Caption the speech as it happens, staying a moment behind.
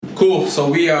Cool. So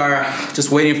we are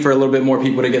just waiting for a little bit more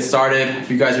people to get started.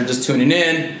 If you guys are just tuning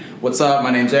in, what's up?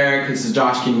 My name's Eric. This is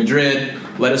Josh King Madrid.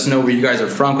 Let us know where you guys are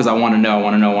from because I want to know.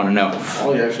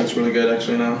 Oh yeah, actually, it's really good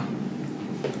actually now.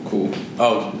 Cool.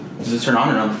 Oh, does it turn on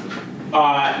or no?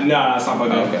 No, it's not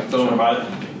plugged in. Okay. Don't worry about it.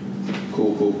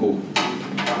 Cool.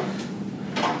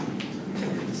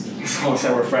 Oh,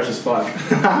 said we're fresh as fuck.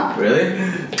 Really?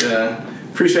 Yeah.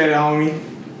 Appreciate it, homie.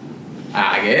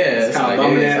 I guess. I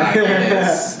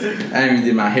didn't even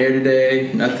did my hair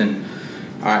today. Nothing.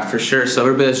 All right, for sure. So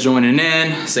everybody that's joining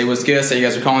in, say what's good. Say you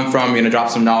guys are calling from. We're gonna drop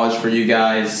some knowledge for you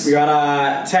guys. We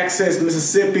got Texas,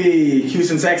 Mississippi,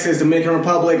 Houston, Texas, Dominican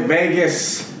Republic,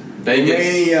 Vegas,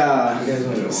 Romania,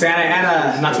 Santa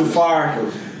Ana, not too far.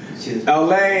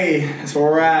 LA, that's where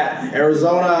we're at.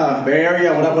 Arizona, Bay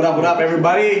Area. What up,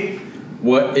 everybody?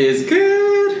 What is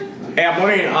good? Hey, I'm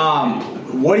wondering,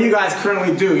 what do you guys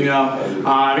currently do? You know,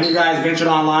 have you guys ventured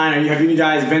online? Have you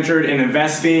guys ventured in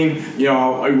investing? You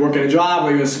know, are you working a job?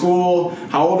 Are you in school?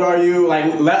 How old are you?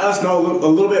 Like, let us know a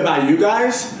little bit about you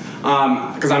guys.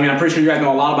 Because I'm pretty sure you guys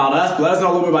know a lot about us. But let us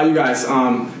know a little bit about you guys.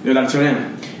 That tune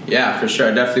in. Yeah, for sure.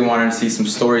 I definitely wanted to see some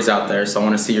stories out there. So I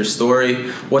want to see your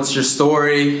story. What's your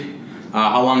story?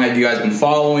 How long have you guys been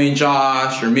following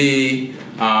Josh or me?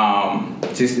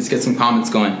 Let's get some comments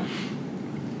going.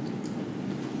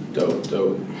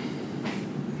 Dope.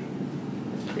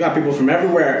 We got people from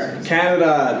everywhere.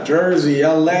 Canada, Jersey,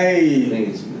 LA.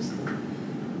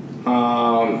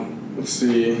 Let's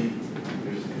see.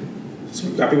 So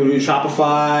we got people who do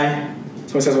Shopify.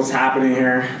 Someone says what's happening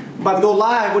here. I'm about to go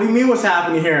live. What do you mean what's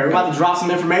happening here? We're about to drop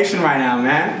some information right now,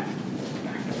 man.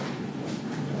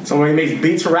 Someone who makes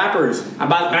beats for rappers. I'm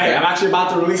actually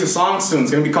about to release a song soon.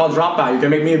 It's gonna be called Dropout. You gonna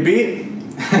make me a beat?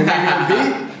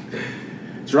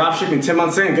 Dropshipping, 10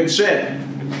 months in, good shit.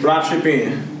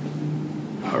 Dropshipping.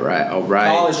 All right.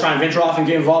 Always trying to venture off and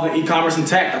get involved in e-commerce and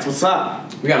tech. That's what's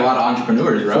up. We got a lot of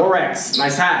entrepreneurs, bro. Forex,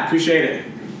 nice hat, appreciate it.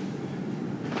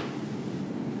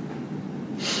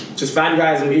 Just found you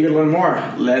guys and eager to learn more.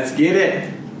 Let's get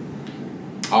it.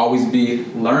 Always be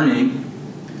learning.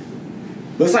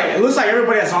 It looks like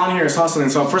everybody that's on here is hustling.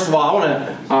 So first of all, I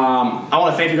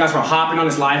want to thank you guys for hopping on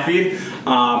this live feed.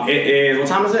 It is, what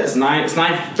time is it? It's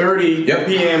 9:30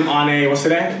 p.m. on what's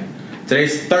today?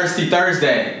 Today's Thirsty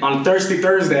Thursday. On Thirsty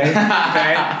Thursday,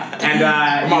 okay. And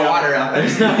my water out there.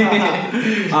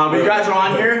 But you guys are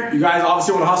on here. You guys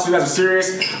obviously want to hustle. You guys are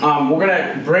serious. We're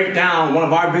gonna break down one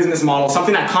of our business models,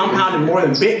 something that compounded more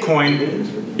than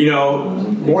Bitcoin. You know,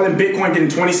 more than Bitcoin did in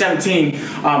 2017.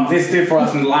 This did for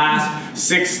us in the last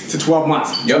 6 to 12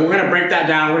 months. Yep. So we're gonna break that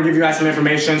down. We're gonna give you guys some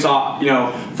information. So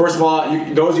first of all,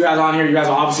 those of you guys on here, you guys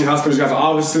are obviously hustlers. You guys are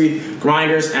obviously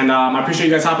grinders, and I appreciate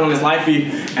you guys hopping on this live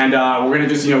feed. And we're gonna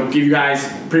just give you guys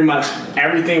pretty much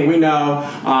everything we know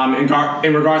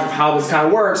in regards of how this kind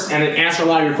of works, and answer a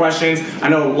lot of your questions. I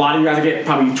know a lot of you guys get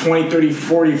probably 20, 30,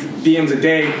 40 DMs a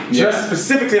day just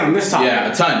specifically on this topic.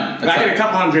 Yeah, a ton. I get a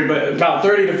couple hundred, but about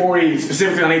 30 to 40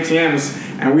 specifically on ATMs.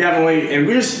 And we haven't really, and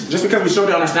we're just because we showed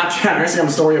it on our Snapchat, our Instagram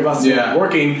story of us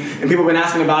working, and people have been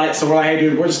asking about it. So we're like, hey,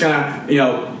 dude, we're just gonna,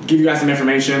 give you guys some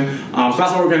information. So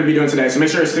that's what we're gonna be doing today. So make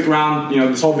sure to stick around.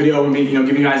 This whole video will be,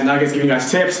 giving you guys nuggets, giving you guys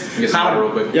tips. Get some water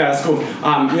real quick. Yeah, that's cool.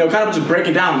 Kind of just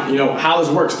breaking down, how this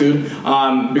works, dude.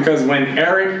 Because when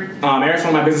Eric's one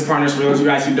of my business partners. For those of you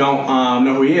guys who don't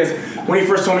know who he is, when he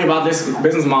first told me about this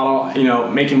business model,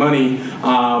 making money,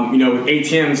 with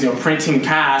ATMs, printing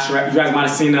cash. Right? You guys might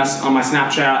have seen us on my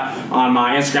Snapchat, on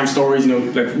my Instagram stories,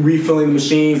 like refilling the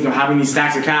machines, having these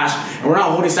stacks of cash. And we're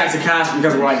not holding stacks of cash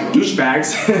because we're like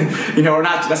douchebags. We're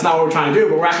not. That's not what we're trying to do.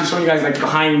 But we're actually showing you guys like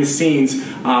behind the scenes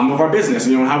of our business,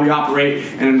 how we operate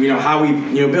and how we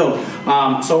build.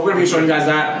 So we're gonna be showing you guys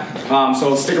that.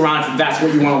 So stick around if that's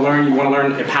what you want to learn. You want to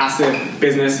learn a passive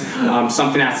business,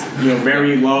 something that's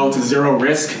very low to zero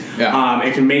risk. Yeah.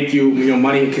 It can make you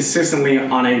money consistently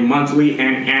on a monthly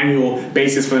and annual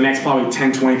basis for the next probably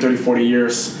 10, 20, 30, 40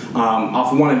 years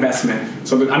off one investment.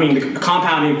 So the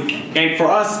compounding, and for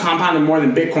us, compounding more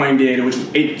than Bitcoin did, which was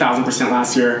 8,000%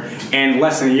 last year, and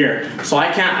less than a year. So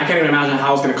I can't even imagine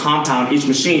how it's going to compound each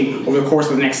machine over the course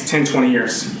of the next 10, 20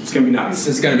 years. It's going to be nuts.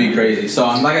 It's going to be crazy. So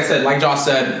like I said, like Josh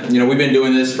said, we've been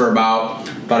doing this for about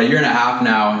a year and a half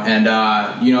now, and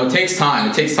it takes time.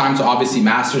 It takes time to obviously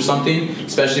master something,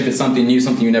 especially if it's something new,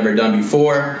 something you've never done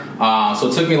before. So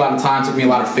it took me a lot of time, took me a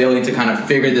lot of failing to kind of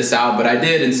figure this out, but I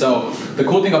did. And so the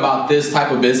cool thing about this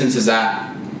type of business is that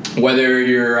whether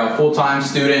you're a full-time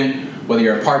student, whether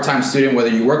you're a part-time student, whether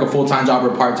you work a full-time job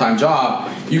or a part-time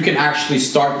job, you can actually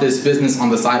start this business on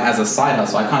the side as a side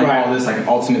hustle. I kind of call this like an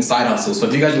ultimate side hustle. So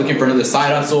if you guys are looking for another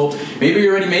side hustle, maybe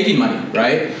you're already making money,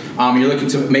 right? You're looking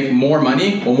to make more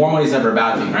money. Well, more money is never a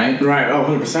bad thing, right? Right. Oh,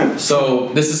 100%. So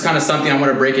this is kind of something I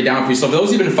want to break it down for you. So for those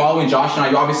who've been following Josh and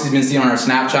I, you obviously been seeing on our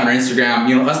Snapchat and our Instagram,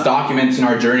 you know, us documenting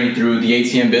our journey through the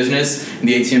ATM business and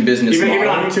the ATM business even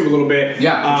model. on YouTube a little bit.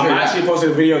 Yeah, sure, I actually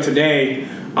posted a video today,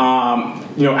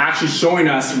 you know, actually showing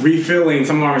us refilling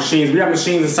some of our machines. We have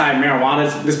machines inside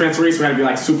marijuana dispensaries, so we had to be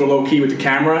like super low key with the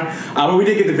camera. But we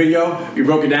did get the video. We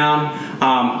broke it down.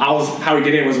 How we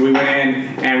did it was we went in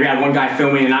and we had one guy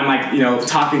filming, and I'm like, you know,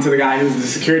 talking to the guy who's the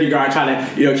security guard, trying to,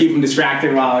 you know, keep him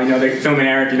distracted while, you know, they're filming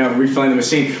Eric, you know, refilling the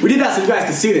machine. We did that so you guys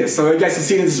can see this, so you guys can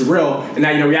see this is real, and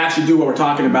that, you know, we actually do what we're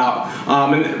talking about.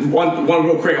 And one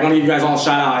real quick, I want to give you guys all a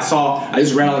shout out. I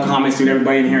just read all the comments, dude.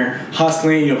 Everybody in here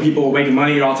hustling, you know, people making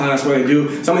money, all telling us what they do.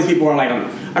 Some of these people are like,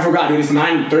 I forgot, dude, it's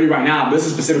 9:30 right now, but this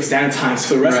is Pacific Standard Time,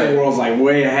 so the rest of the world's like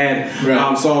way ahead.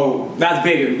 Right. So that's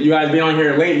big. You guys being on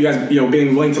here late, you guys, you know,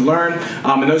 being willing to learn,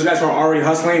 and those guys who are already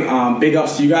hustling, big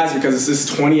ups to you guys, because this is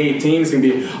 2018. It's gonna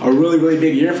be a really, really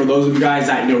big year for those of you guys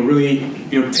that, you know, really,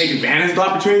 you know, take advantage of the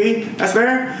opportunity that's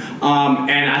there.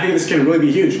 And I think this can really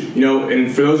be huge, you know.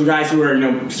 And for those of you guys who are, you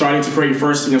know, starting to create your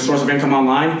first, you know, source of income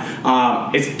online,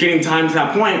 it's getting time to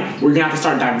that point where you're gonna have to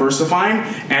start diversifying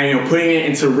and, you know, putting it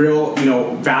into real, you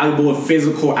know, valuable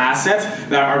physical assets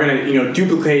that are gonna, you know,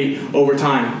 duplicate over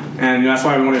time. And that's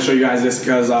why we want to show you guys this,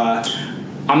 because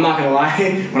I'm not gonna lie,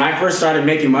 when I first started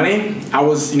making money, I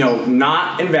was, you know,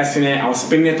 not investing it. I was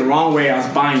spending it the wrong way. I was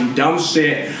buying dumb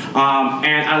shit, and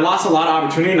I lost a lot of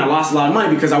opportunity and I lost a lot of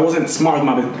money because I wasn't smart with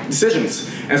my decisions.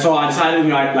 And so I decided, you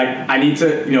know, I need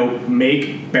to, you know,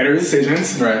 make better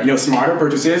decisions, right. You know, smarter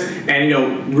purchases, and, you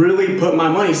know, really put my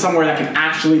money somewhere that can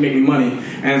actually make me money.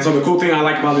 And so the cool thing I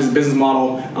like about this business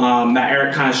model that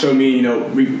Eric kind of showed me, you know,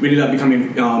 we ended up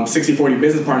becoming 60-40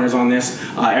 business partners on this.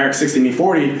 Eric 60, me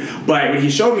 40. But when he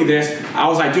showed me this, I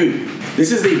was like, dude,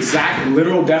 this is the exact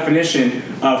literal definition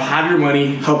of have your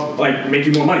money help, like, make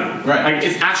you more money. Right. Like,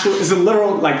 it's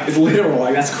literal, like,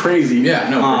 that's crazy. Yeah,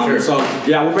 no, for sure. So,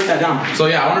 yeah, we'll break that down. So,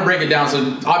 yeah, I want to break it down.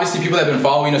 So, obviously, people that have been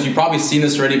following us, you've probably seen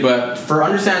this already, but to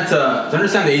understand the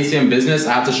ATM business,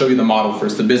 I have to show you the model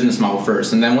first, the business model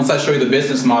first. And then once I show you the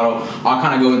business model, I'll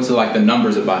kind of go into, like, the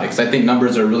numbers about it, because I think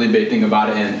numbers are a really big thing about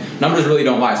it, and numbers really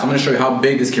don't lie. So, I'm going to show you how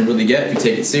big this can really get if you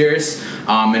take it serious,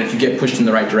 and if you get pushed in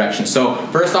the right direction. So,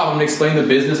 first off, I'm going to explain the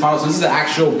business model. So, this is the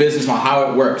actual business model, how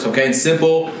it works, okay? In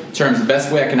simple terms, the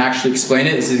best way I can actually explain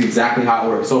it, this is exactly how it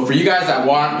works. So for you guys that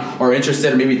want or are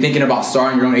interested or maybe thinking about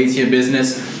starting your own ATM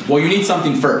business, well, you need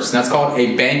something first, and that's called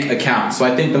a bank account. So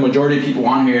I think the majority of people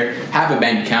on here have a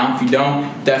bank account. If you don't,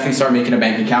 definitely start making a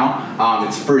bank account.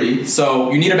 It's free. So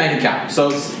you need a bank account.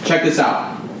 So check this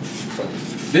out.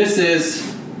 This is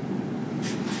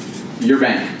your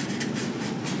bank.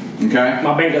 Okay?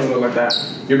 My bank doesn't look like that.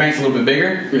 Your bank's a little bit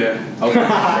bigger? Yeah. Okay,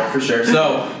 for sure.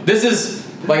 So this is,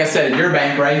 like I said, your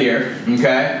bank right here,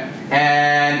 okay?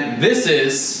 And this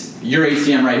is your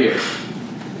ATM right here.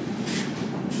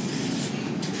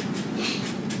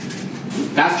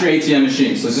 That's your ATM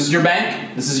machine. So this is your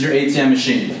bank, this is your ATM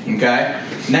machine, okay?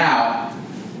 Now,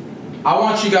 I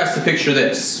want you guys to picture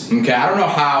this, okay? I don't know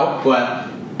how, but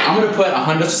I'm gonna put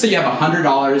let's just say you have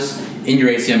 $100 in your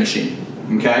ATM machine,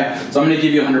 okay? So I'm gonna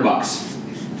give you $100.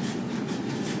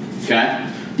 Okay?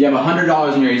 You have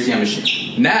 $100 in your ATM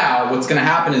machine. Now, what's going to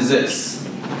happen is this.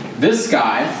 This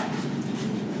guy's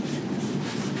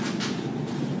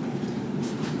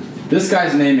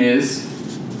name is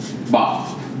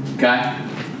Bob. Okay?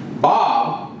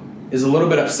 Bob is a little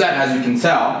bit upset, as you can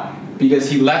tell, because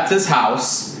he left his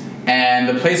house and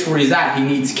the place where he's at, he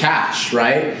needs cash,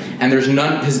 right? And there's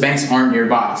none, his banks aren't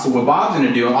nearby. So what Bob's going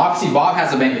to do, obviously Bob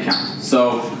has a bank account.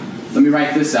 So let me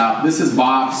write this out. This is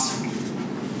Bob's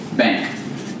bank.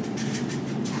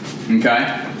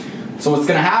 Okay? So what's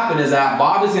going to happen is that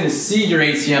Bob is going to see your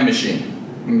ATM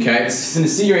machine. Okay? He's going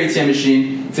to see your ATM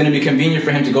machine. It's going to be convenient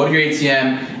for him to go to your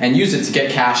ATM and use it to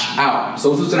get cash out. So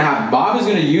what's going to happen? Bob is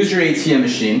going to use your ATM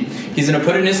machine. He's going to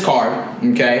put in his card.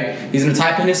 Okay? He's going to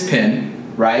type in his PIN.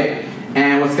 Right?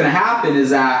 And what's going to happen is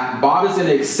that Bob is going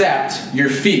to accept your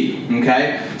fee,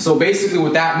 okay? So basically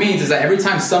what that means is that every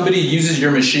time somebody uses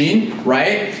your machine,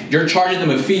 right, you're charging them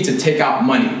a fee to take out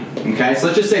money, okay? So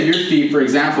let's just say your fee, for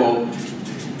example,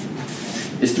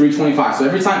 is $3.25. So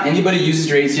every time anybody uses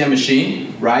your ATM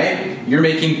machine, right, you're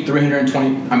making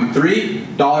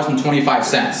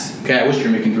 $3.25. Okay, I wish you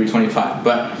were making $3.25,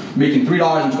 but you're making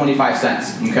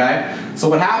 $3.25, okay? So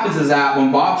what happens is that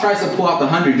when Bob tries to pull out the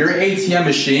 100, your ATM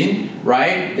machine,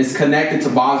 right, is connected to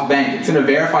Bob's bank. It's going to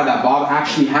verify that Bob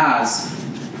actually has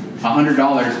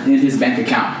 $100 in his bank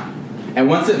account. And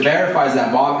once it verifies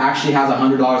that Bob actually has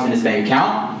 $100 in his bank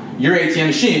account, your ATM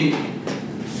machine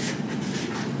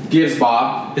gives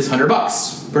Bob his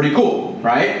 $100. Pretty cool,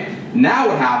 right? Now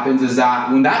what happens is that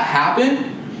when that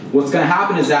happened, what's going to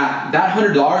happen is that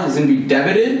 $100 is going to be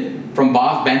debited from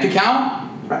Bob's bank account,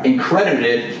 right, and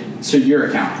credited to your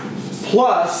account.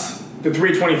 Plus the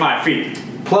 $325 fee.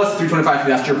 Plus $325 fee,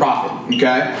 that's your profit,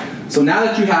 okay? So now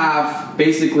that you have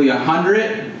basically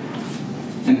 $103.25,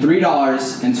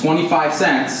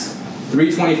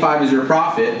 $325 is your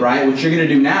profit, right? What you're gonna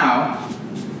do now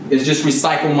is just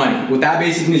recycle money. What that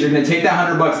basically means, you're gonna take that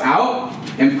 $100 out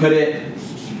and put it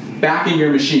back in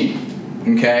your machine,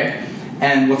 okay?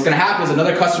 And what's going to happen is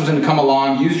another customer's going to come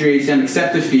along, use your ATM,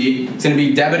 accept the fee. It's going to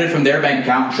be debited from their bank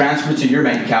account, transferred to your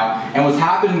bank account. And what's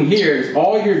happening here is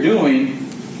all you're doing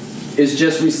is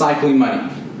just recycling money.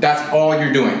 That's all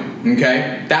you're doing,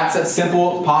 okay? That's a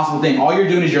simple, possible thing. All you're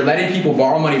doing is you're letting people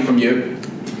borrow money from you,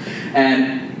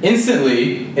 and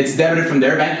instantly it's debited from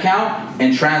their bank account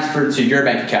and transferred to your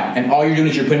bank account. And all you're doing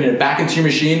is you're putting it back into your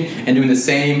machine and doing the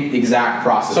same exact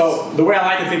process. So the way I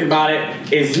like to think about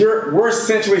it is we're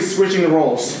essentially switching the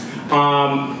roles.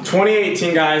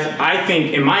 2018, guys, I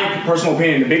think, in my personal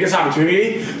opinion, the biggest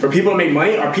opportunity for people to make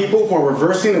money are people who are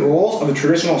reversing the roles of the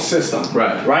traditional system.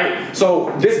 Right?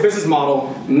 So this business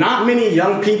model, not many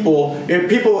young people,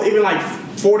 people even like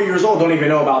 40 years old don't even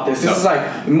know about this. This is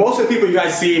like, most of the people you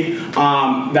guys see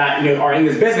that are in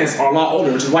this business are a lot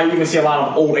older, which is why you even see a lot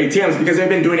of old ATMs, because they've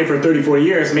been doing it for 30, 40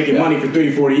 years, making money for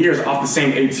 30, 40 years off the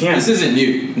same ATM. This isn't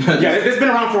new. Yeah, it's been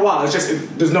around for a while. It's just,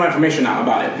 there's no information out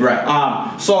about it. Right.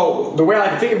 So the way I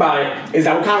like to think about it is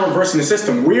that we're kind of reversing the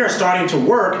system. We are starting to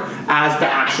work as the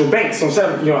actual bank. So instead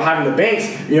of having the banks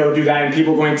do that and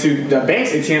people going to the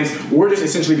bank's ATMs, we're just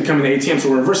essentially becoming the ATM. So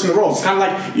we're reversing the roles. It's kind of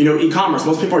like e-commerce.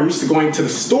 Most people are used to going to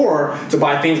the store to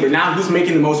buy things, but now who's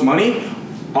making the most money?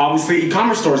 Obviously,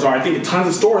 e-commerce stores are. I think tons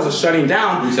of stores are shutting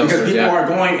down because people are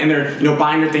going and they're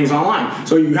buying their things online.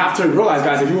 So you have to realize,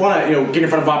 guys, if you want to get in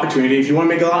front of opportunity, if you want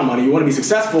to make a lot of money, you want to be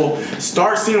successful,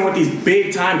 start seeing what these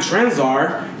big time trends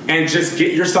are and just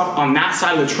get yourself on that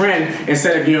side of the trend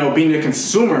instead of being a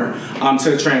consumer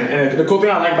to the trend. And the cool thing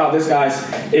I like about this, guys,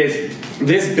 is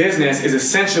this business is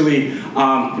essentially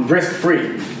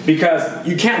risk-free, because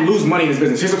you can't lose money in this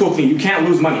business. Here's the cool thing: you can't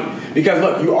lose money because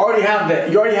look, you already have the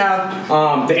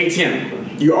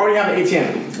ATM. You already have the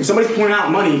ATM. If somebody's pulling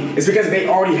out money, it's because they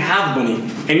already have money,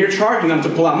 and you're charging them to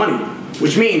pull out money,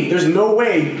 which means there's no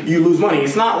way you lose money.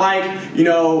 It's not like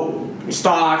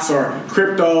stocks or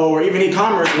crypto or even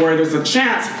e-commerce where there's a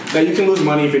chance that you can lose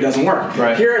money if it doesn't work.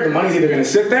 Right. Here, the money's either going to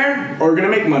sit there or you're going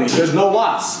to make money. There's no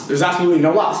loss. There's absolutely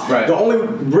no loss. Right. The only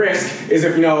risk is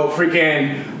if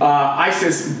freaking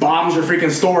ISIS bombs your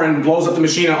freaking store and blows up the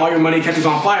machine and all your money catches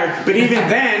on fire. But even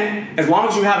then, as long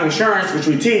as you have insurance, which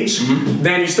we teach,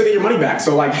 then you still get your money back.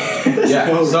 So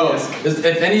So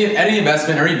if any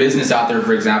investment or any business out there,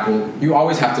 for example, you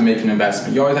always have to make an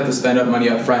investment. You always have to spend up money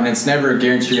up front, and it's never a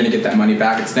guarantee you're going to get that money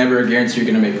back. It's never a guarantee you're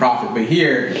going to make profit. But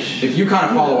here, if you kind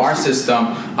of follow our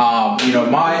system,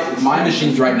 my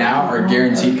machines right now are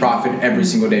guaranteed profit every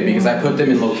single day, because I put them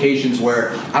in locations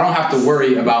where I don't have to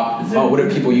worry about what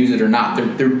if people use it or not.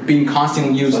 They're being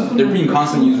constantly used. They're being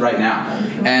constantly used right now,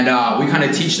 and we kind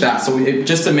of teach that. So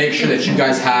just to make sure that you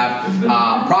guys have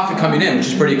profit coming in, which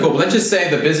is pretty cool. But let's just say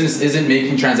the business isn't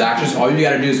making transactions. All you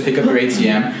got to do is pick up your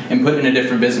ATM and put it in a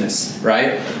different business,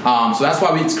 right? So that's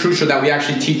why it's crucial that we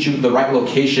actually teach you the right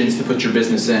locations to put your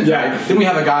business in. Yeah. Right? Then we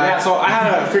have a guy. Yeah. So I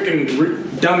had a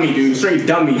freaking dummy, dude, straight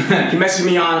dummy. He messaged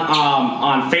me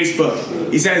on Facebook.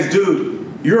 He says,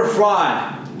 "Dude, you're a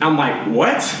fraud." I'm like,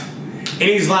 "What?" And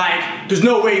he's like, "There's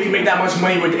no way you can make that much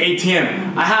money with the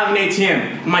ATM. I have an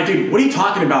ATM." I'm like, "Dude, what are you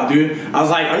talking about, dude?" I was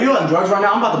like, "Are you on drugs right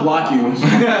now? I'm about to block you."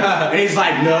 And he's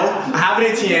like, "No, I have an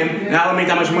ATM and I don't make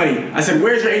that much money." I said,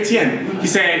 "Where's your ATM?" He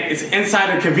said, "It's inside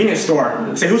a convenience store."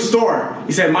 I said, "Whose store?"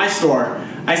 He said, "My store."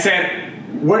 I said,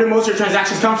 "Where do most of your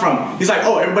transactions come from?" He's like,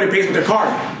 "Oh, everybody pays with their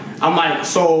card." I'm like,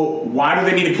 "So why do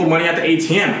they need to pull money at the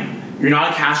ATM? You're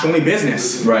not a cash-only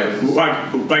business." Right.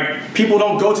 Like people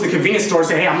don't go to the convenience store and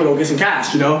say, "Hey, I'm gonna go get some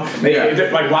cash."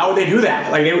 Why would they do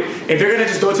that? Like, if they're gonna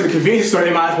just go to the convenience store, they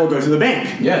might as well go to the bank.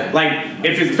 Yeah.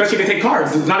 Especially if they take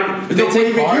cards. It's not. If they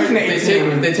take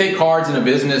cards in a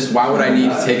business, why would I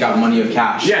need to take out money of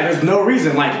cash? Yeah, there's no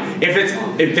reason. Like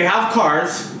if they have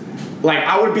cards, like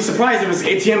I would be surprised if this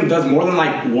ATM does more than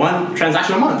like 1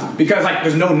 transaction a month because like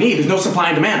there's no need, there's no supply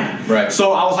and demand. Right.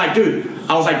 So I was like, dude,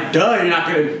 duh, you're not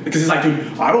gonna, because he's like,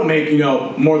 dude, I don't make, you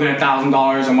know, more than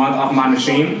 $1,000 a month off my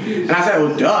machine. And I said,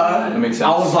 well, duh. That makes sense.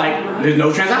 I was like, there's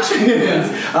no transactions.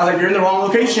 I was like, you're in the wrong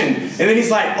location. And then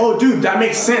he's like, oh, dude, that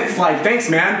makes sense. Like, thanks,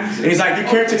 man. And he's like, you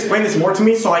care to explain this more to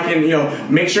me so I can, you know,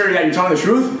 make sure that you're telling the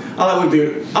truth? I was like, look,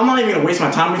 dude, I'm not even gonna waste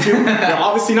my time with you. You're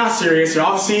obviously not serious. You're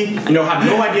obviously, you know, have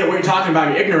no idea what you're talking about.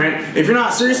 You're ignorant. If you're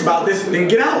not serious about this, then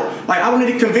get out. Like, I don't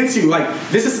need to convince you. Like,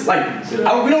 this is like, we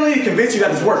don't need to convince you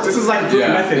that this works. This is like a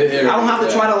proven method. I don't have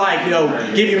to try to like, you know,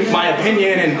 give you my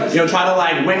opinion and, you know, try to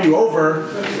like win you over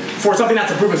for something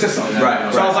that's a proven system.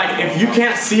 Right. So I was like, if you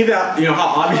can't see that, you know,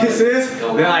 how obvious it is,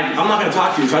 then like, I'm not gonna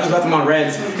talk to you. So I just left him on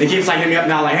reds. He keeps like hitting me up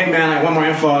now, like, hey man, like one more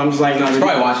info. I'm just like, no. He's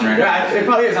probably watching right now. Yeah, it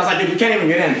probably is. I was like, dude, you can't even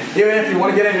get in. Even if you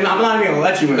want to get in, I'm not even gonna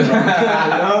let you in. Bro. You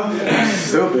know?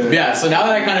 Stupid. Yeah. So now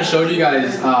that I kind of showed you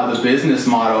guys the business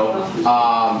model,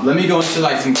 let me go into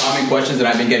like some common questions that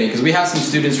I've been getting because we have some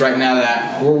students right now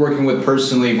that we're working with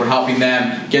personally. We're helping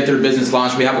them get their business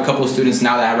launched. We have a couple of students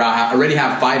now that already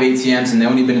have 5 ATMs and they've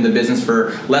only been in the business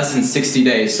for less than 60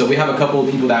 days. So we have a couple of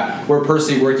people that we're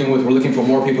personally working with. We're looking for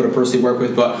more people to personally work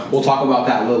with, but we'll talk about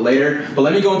that a little later. But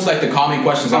let me go into like the common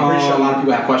questions. I'm pretty sure a lot of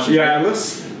people have questions. Yeah,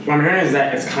 what I'm hearing is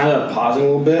that it's kind of pausing a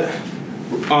little bit.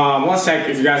 1 sec,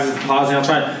 if you guys are pausing, I'll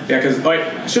try. Yeah,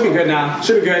 because should be good now.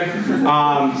 Should be good.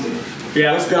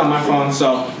 Yeah, looks good on my phone.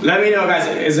 So let me know, guys.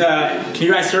 Can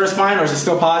you guys hear us fine, or is it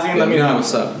still pausing? Let me know.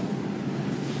 What's up.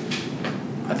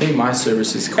 I think my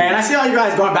service is cool. And I see all you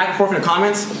guys going back and forth in the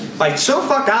comments. Like, chill the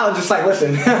fuck out and just like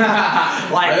listen. It's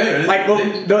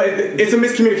a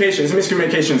miscommunication. It's a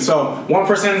miscommunication. So one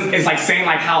person is like saying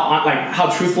like how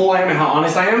truthful I am and how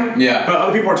honest I am. Yeah. But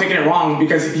other people are taking it wrong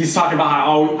because he's talking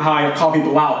about how I call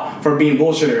people out for being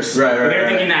bullshitters. Right. But they're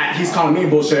thinking that he's calling me a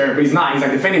bullshitter, but he's not. He's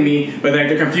like defending me, but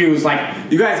they're confused.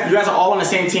 Like you guys are all on the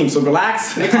same team. So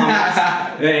relax,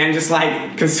 and just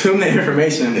like consume the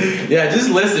information. Yeah,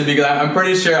 just listen because I'm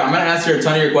pretty sure I'm gonna answer a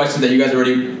ton of your questions that you guys are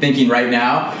already thinking right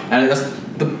now. And that's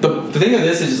the thing of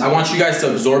this is just I want you guys to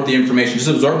absorb the information. Just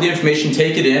absorb the information,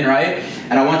 take it in, right?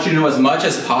 And I want you to know as much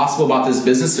as possible about this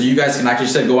business so you guys can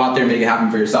actually go out there and make it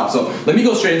happen for yourself. So let me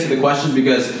go straight into the questions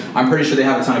because I'm pretty sure they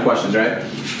have a ton of questions, right?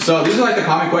 So these are like the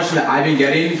common questions that I've been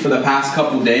getting for the past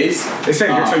couple days. They say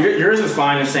so yours is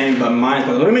fine, it's saying, but mine's.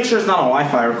 But let me make sure it's not on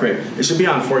Wi-Fi real quick. It should be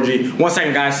on 4G. 1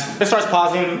 second, guys. If it starts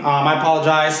pausing, I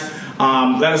apologize.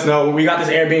 Let us know. We got this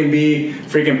Airbnb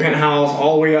freaking penthouse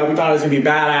all the way up. We thought it was gonna be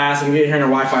badass, and we get here and our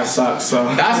Wi-Fi sucks. So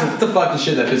that's the fucking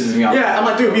shit that pisses me off. Yeah, I'm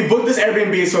like, dude, we booked this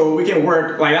Airbnb so we can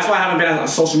work. Like that's why I haven't been on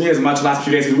social media as much the last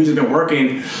few days because we just been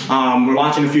working. We're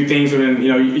launching a few things. We've been,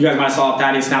 you guys might have saw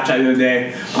Thaddeus Snapchat the other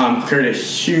day. Cleared a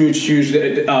huge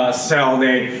sale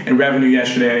day in revenue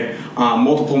yesterday.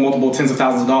 Multiple tens of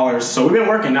thousands of dollars. So we've been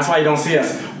working. That's why you don't see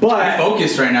us. But we're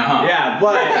focused right now, huh? Yeah,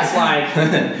 but it's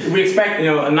like we expect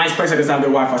a nice place like this to have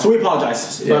good Wi-Fi. So we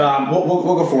apologize. Yeah. But we'll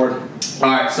go forward. All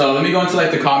right. So let me go into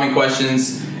like the common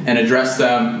questions and address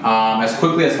them as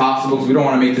quickly as possible because we don't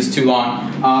want to make this too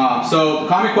long. So the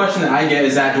common question that I get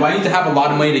is that do I need to have a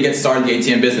lot of money to get started in the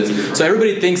ATM business? So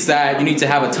everybody thinks that you need to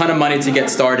have a ton of money to get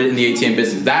started in the ATM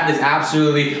business. That is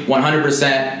absolutely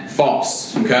 100%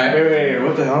 false. Okay. Wait,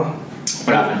 what the hell?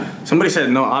 What happened? Somebody said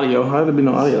no audio. How would there be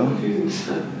no audio?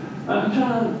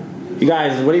 You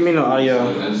guys, what do you mean no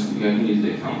audio?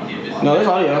 No, there's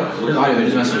audio. There's audio. They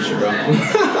just messing with you, bro. All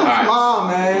right. Come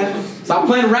on, man. Stop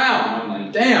playing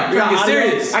around. Damn, you gotta get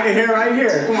serious. I can hear it right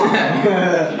here.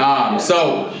 Come on.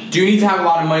 So, do you need to have a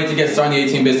lot of money to get started in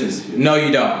the ATM business? No,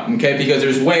 you don't. Okay, because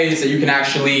there's ways that you can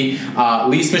actually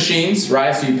lease machines,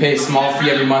 right? So you pay a small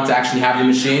fee every month to actually have your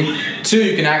machine. 2,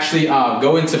 you can actually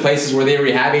go into places where they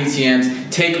already have ATMs,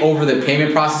 take over the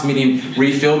payment process, meaning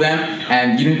refill them,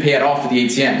 and you didn't pay at all for the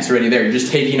ATM. It's already there. You're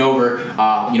just taking over,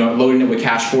 loading it with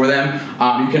cash for them.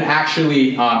 You can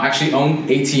actually own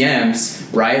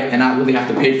ATMs, right, and not really have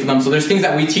to pay for them. So there's things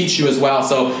that we teach you as well.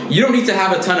 So you don't need to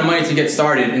have a ton of money to get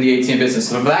started in the ATM business.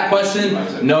 So for that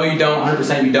question, no, you don't.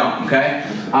 100% you don't. Okay.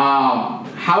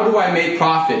 How do I make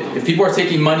profit? If people are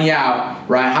taking money out,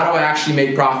 right, how do I actually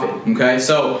make profit? Okay,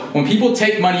 so when people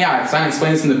take money out, because I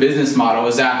explained this in the business model,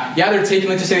 is that, yeah, they're taking,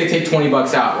 let's just say they take 20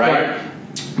 bucks out, right?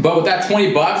 But with that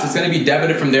 20 bucks, it's going to be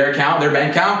debited from their account, their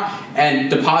bank account, and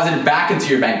deposited back into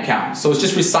your bank account. So it's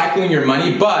just recycling your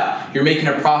money, but you're making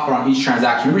a profit on each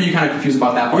transaction. Remember, you kind of confused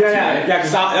about that part? Yeah,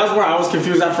 because that was where I was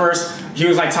confused at first. He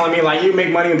was like telling me like you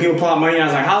make money when people pull out money, and I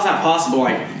was like, how's that possible?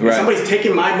 Like if somebody's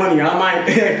taking my money out of my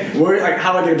where like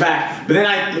how do I get it back? But then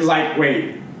I was like,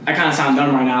 wait, I kind of sound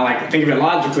dumb right now. Like think of it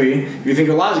logically. If you think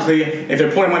of it logically, if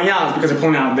they're pulling money out, it's because they're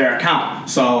pulling out of their account.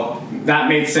 So that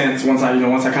made sense once I kind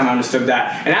of understood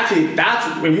that. And actually,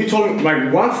 that's when you told me,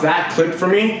 like, once that clicked for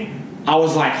me, I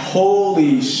was like,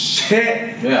 holy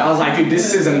shit. Yeah. I was like, dude,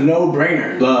 this is a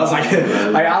no-brainer. I was like,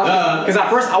 because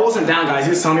at first I wasn't down, guys. He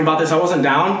was telling me about this. I wasn't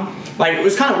down. Like, it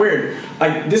was kind of weird.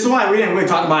 Like, this is why we didn't really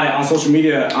talk about it on social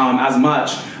media as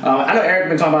much. I know Eric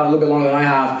been talking about it a little bit longer than I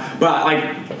have, but like,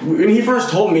 when he first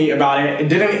told me about it, it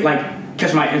didn't like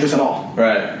catch my interest at all.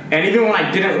 Right. And even when I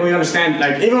didn't really understand,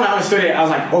 like, even when I understood it, I was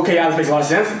like, okay, yeah, this makes a lot of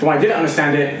sense. But when I didn't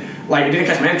understand it, like, it didn't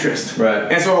catch my interest.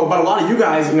 Right. And so, but a lot of you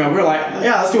guys, we were like,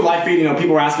 yeah, let's do a live feed.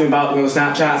 People were asking about, the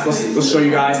Snapchats. Let's show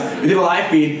you guys. We did a live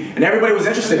feed, and everybody was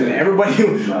interested in it. Everybody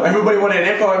wanted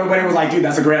info. Everybody was like, dude,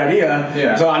 that's a great idea.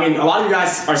 Yeah. So, I mean, a lot of you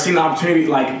guys are seeing the opportunity,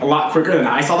 like, a lot quicker than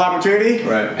I saw the opportunity.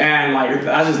 Right. And, like,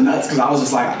 that's just nuts, because I was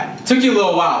just like... Took you a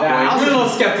little while, yeah, boy. You're a little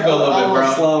skeptical a little bit,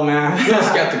 bro. Slow, man. A little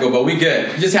skeptical, but we good.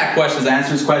 He just had questions,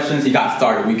 answered his questions, he got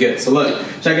started. We good. So look,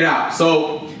 check it out.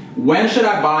 So when should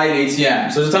I buy an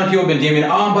ATM? So there's a ton of people have been DMing,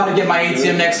 I'm about to get my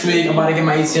ATM next week. And I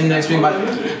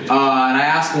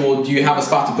asked them, well, do you have a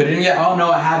spot to put it in yet? Oh,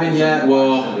 no, I haven't yet.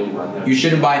 Well, you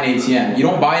shouldn't buy an ATM. You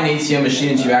don't buy an ATM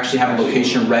machine until you actually have a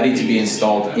location ready to be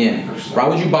installed in. Why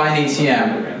would you buy an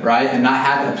ATM, right, and not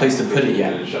have a place to put it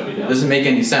yet? It doesn't make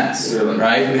any sense,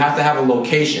 right? You have to have a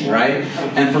location, right?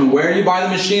 And from where you buy the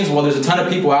machines, well, there's a ton of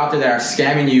people out there that are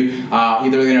scamming you.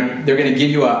 Either they're gonna give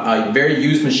you a very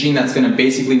used machine that's gonna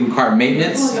basically require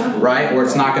maintenance, right, or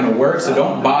it's not gonna work. So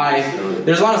don't buy.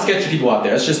 There's a lot of sketchy people out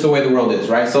there. That's just the way the world is,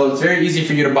 right? So it's very easy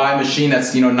for you to buy a machine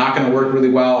that's not going to work really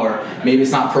well, or maybe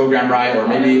it's not programmed right, or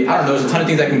maybe, I don't know, there's a ton of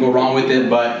things that can go wrong with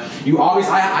it. But you always,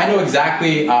 I know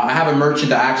exactly. I have a merchant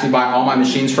that I actually buy all my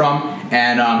machines from,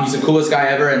 and he's the coolest guy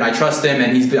ever, and I trust him,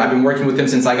 and I've been working with him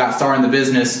since I got started in the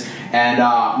business.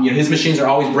 And his machines are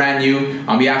always brand new.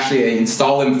 We actually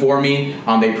install them for me.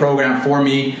 They program for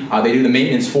me. They do the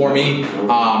maintenance for me.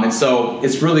 And so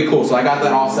it's really cool. So I got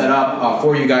that all set up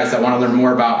for you guys that want to learn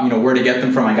more about where to get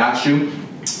them from. I got you.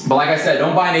 But like I said,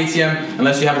 don't buy an ATM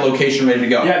unless you have a location ready to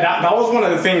go. Yeah, that was one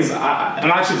of the things.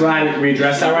 I'm actually glad we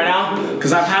addressed that right now,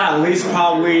 because I've had at least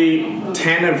probably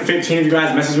 10 or 15 of you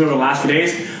guys message me over the last few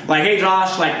days. Like, hey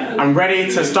Josh, like, I'm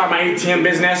ready to start my ATM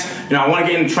business. I want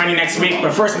to get in training next week,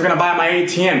 but first I'm going to buy my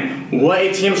ATM. What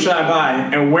ATM should I buy,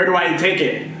 and where do I take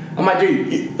it? I'm like,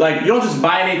 dude, you don't just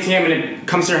buy an ATM and it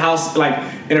comes to your house like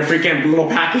in a freaking little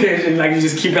package, and like you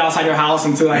just keep it outside your house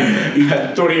until like you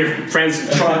throw it in your friend's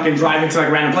truck and drive into like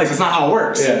a random place. That's not how it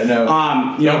works. Yeah, no.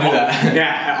 Don't do that.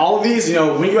 Yeah, all of these,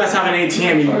 when you guys have an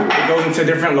ATM, it goes into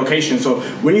different locations. So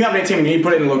when you have an ATM and you need to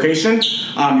put it in a location,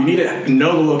 you need to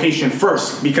know the location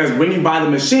first, because when you buy the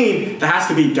machine, that has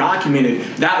to be documented.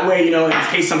 That way, in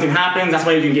case something happens, that's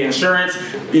why you can get insurance.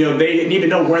 They need to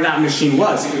know where that machine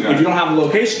was. If you don't have a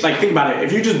location, like, think about it.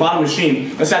 If you just bought a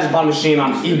machine, let's say I just bought a machine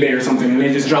on eBay or something, and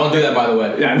they just dropped. Don't do that, by the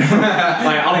way. Yeah.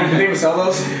 Like, I don't even think they sell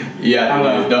those.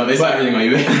 Yeah, don't. They sell everything on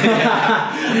eBay.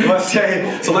 let's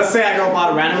say I go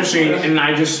bought a random machine and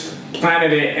I just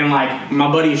planted it in like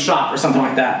my buddy's shop or something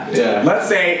like that. Yeah. Let's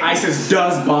say ISIS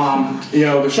does bomb,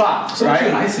 the shop. So right?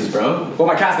 ISIS, bro. Well,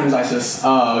 my cat's name is ISIS.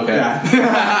 Oh, okay.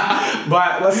 Yeah.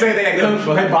 But let's say they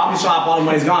bomb the shop, all the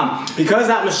money's gone. Because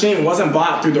that machine wasn't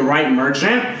bought through the right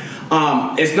merchant,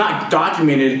 it's not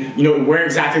documented, where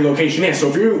exactly location is. So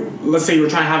if let's say you were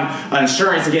trying to have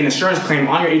insurance and get an insurance claim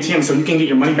on your ATM so you can get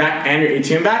your money back and your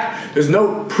ATM back, there's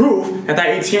no proof that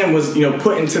ATM was,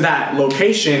 put into that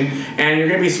location, and you're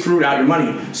gonna be screwed out your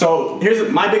money. So here's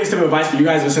my biggest tip of advice for you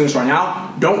guys listening to this right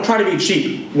now: don't try to be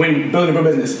cheap when building a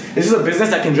business. This is a business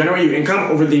that can generate you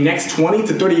income over the next 20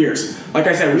 to 30 years. Like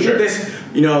I said, we did this,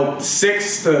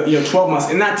 6 to 12 months.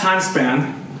 In that time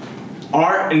span,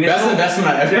 our initial best investment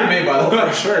I ever made, by the way.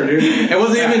 For sure, dude. It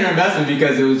wasn't even an investment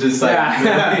because it was just like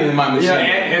in my machine.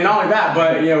 And not only that,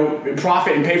 but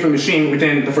profit and pay for the machine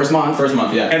within the first month.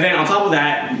 Yeah. And then on top of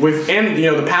that, within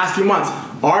the past few months,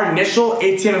 our initial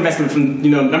ATM investment from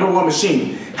number one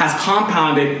machine has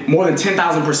compounded more than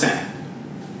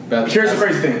 10,000%. Here's the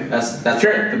crazy thing. That's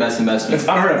the best investment. It's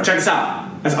unheard of. Check this out.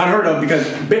 That's unheard of because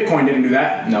Bitcoin didn't do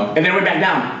that. No. And then it went back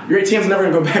down. Your ATM's never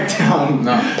gonna go back down.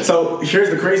 No. So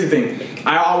here's the crazy thing.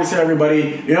 I always tell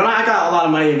everybody, I got a lot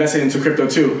of money invested into crypto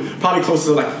too. Probably close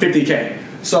to like 50K.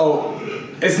 So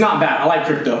it's not bad. I like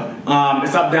crypto.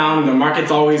 It's up, down. The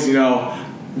market's always,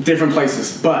 different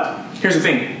places. But here's the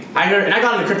thing. I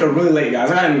got into crypto really late, guys.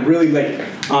 I got in really late.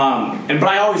 But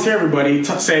I always hear everybody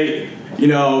say,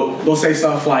 they'll say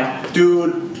stuff like,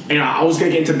 dude, I was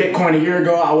gonna get into Bitcoin a year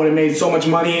ago. I would have made so much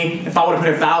money. If I would have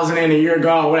put 1,000 in a year ago,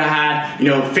 I would have had,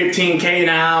 15K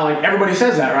now. Like, everybody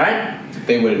says that, right?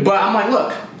 They would. But I'm like,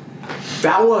 look,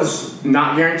 that was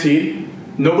not guaranteed.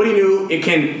 Nobody knew it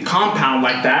can compound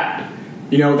like that.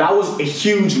 that was a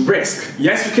huge risk.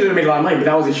 Yes, you could have made a lot of money, but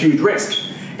that was a huge risk.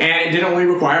 And it didn't really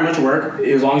require much work.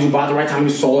 As long as you bought at the right time, you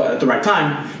sold it at the right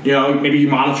time. Maybe you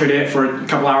monitored it for a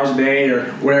couple hours a day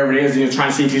or whatever it is, trying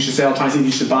to see if you should sell, trying to see if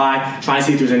you should buy, trying to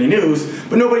see if there's any news.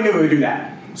 But nobody knew how to do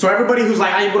that. So everybody who's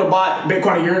like, I would have bought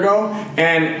Bitcoin a year ago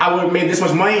and I would have made this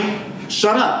much money,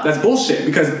 shut up. That's bullshit,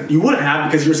 because you wouldn't have,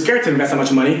 because you were scared to invest that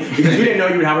much money because you didn't know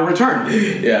you would have a return.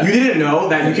 Yeah. You didn't know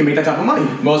that you can make that type of money.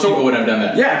 Most people wouldn't have done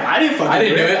that. Yeah, I didn't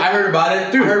do it. I heard about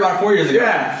it. Dude, I heard about it 4 years ago.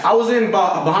 Yeah, I was in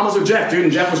Bahamas with Jeff, dude,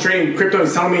 and Jeff was trading crypto.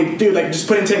 He's telling me, dude, like, just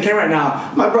put in 10K right now.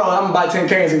 I'm like, bro, I'm gonna buy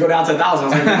 10K and go down to 1,000. I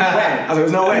was like, there's no way. I was like,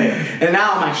 there's no way. And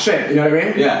now I'm like, shit, you know what I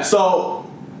mean? Yeah. So,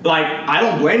 like, I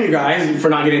don't blame you guys for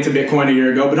not getting into Bitcoin a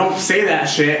year ago, but don't say that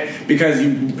shit because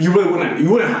you really wouldn't. You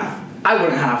wouldn't have. I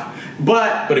wouldn't have.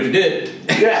 But if you did,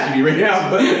 yeah, you'd be rich.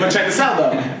 Yeah, but check this out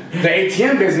though. The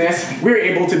ATM business, we were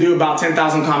able to do about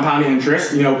 10,000 compounding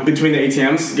interest, between the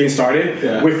ATMs getting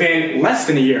started within less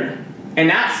than a year, and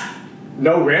that's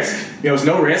no risk. It's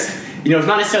no risk. It's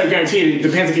not necessarily guaranteed. It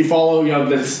depends if you follow,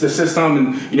 the system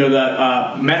and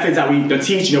the methods that we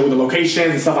teach, with the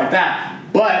locations and stuff like that.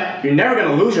 But you're never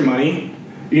gonna lose your money.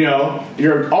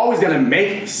 You're always gonna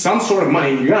make some sort of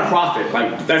money. You're gonna profit.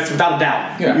 Like, that's without a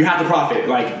doubt. Yeah. You have to profit.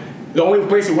 Like, the only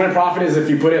place you wouldn't profit is if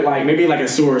you put it maybe like a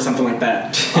sewer or something like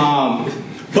that.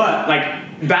 But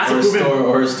that's or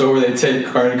a store where they take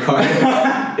credit cards.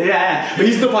 yeah, but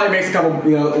you still probably makes a couple.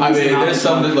 There's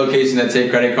some locations that take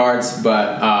credit cards,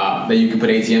 but that you can put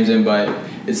ATMs in, but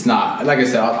it's not. Like I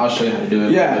said, I'll show you how to do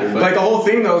it. Yeah, later, but the whole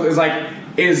thing though is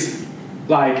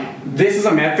this is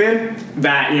a method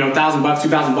that $1,000,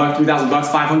 $2,000, $3,000,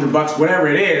 $500, whatever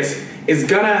it is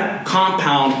gonna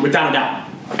compound without a doubt.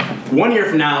 1 year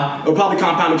from now, it'll probably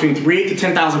compound between 3 to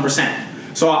 10,000%.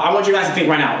 So I want you guys to think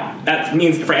right now. That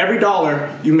means for every dollar,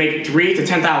 you make 3 to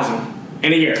 10,000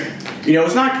 in a year.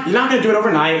 It's not, you're not gonna do it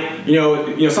overnight.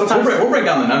 Sometimes we'll break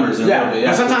down the numbers in a little bit.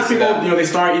 Yeah. Sometimes people, they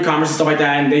start e-commerce and stuff like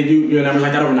that, and they do numbers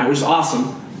like that overnight, which is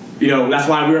awesome. That's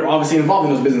why we're obviously involved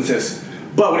in those businesses.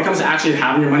 But when it comes to actually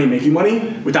having your money, making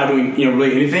money without doing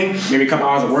really anything, maybe a couple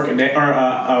hours of work a day or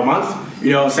a month,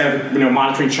 instead of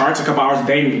monitoring charts a couple hours a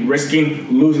day and risking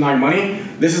losing all your money,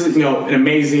 this is an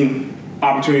amazing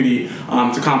opportunity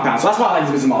to compound. So that's why I like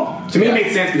this business model. To me, it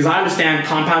makes sense because I understand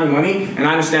compounding money and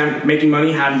I understand making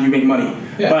money. How do you make money?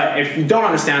 Yeah. But if you don't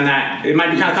understand that, it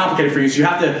might be kind of complicated for you. So you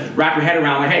have to wrap your head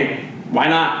around hey, why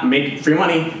not make free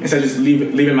money instead of just leave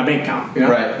it in my bank account?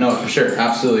 Right. No, for sure.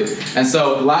 Absolutely. And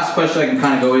so the last question I can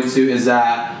kind of go into is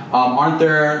that aren't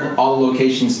there all the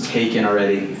locations taken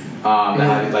already? That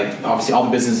have, obviously all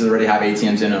the businesses already have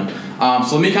ATMs in them.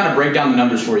 So let me kind of break down the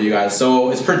numbers for you guys. So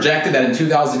it's projected that in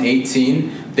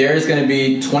 2018, there's going to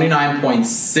be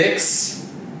 29.6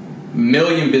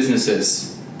 million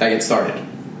businesses that get started.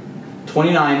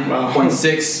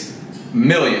 29.6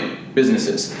 million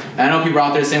businesses. And I know people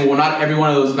out there saying, well, not every one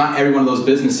of those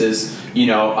businesses,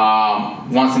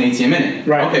 wants an ATM in it.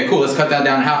 Right. Okay, cool. Let's cut that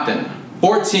down in half then.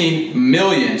 14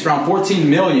 million. It's around 14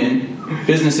 million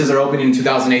businesses are opening in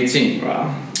 2018.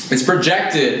 Wow. It's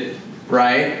projected,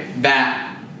 right,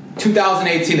 that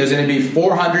 2018 there's going to be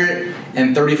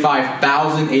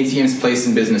 435,000 ATMs placed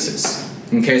in businesses.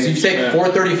 Okay, so you take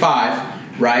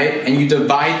 435, right, and you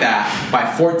divide that by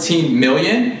 14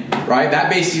 million, right? That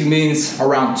basically means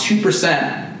around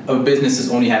 2% of businesses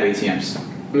only have ATMs.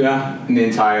 Yeah. In the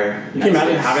entire Can you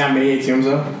imagine having that many ATMs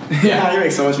though? Yeah. You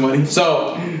make so much money.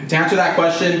 So, to answer that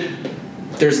question,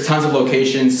 there's tons of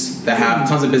locations that have,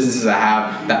 tons of businesses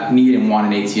that need and want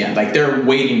an ATM. Like, they're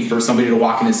waiting for somebody to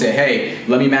walk in and say, hey,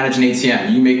 let me manage an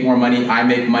ATM. You make more money, I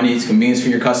make money, it's convenience for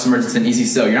your customers, it's an easy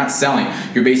sell. You're not selling,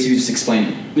 you're basically just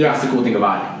explaining. Yeah. That's the cool thing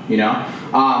about it,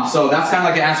 So that's kind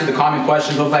of like an answer to the common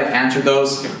questions. Hopefully I've answered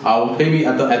those. Maybe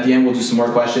at the end we'll do some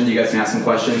more questions. You guys can ask some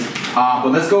questions. But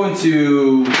let's go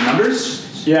into numbers.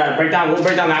 Yeah, we'll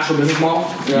break down the actual business model.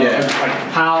 Like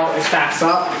how it stacks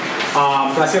up.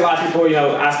 Because I see a lot of people,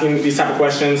 asking these type of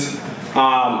questions.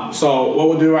 So what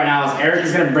we'll do right now is Eric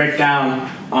is going to break down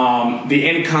the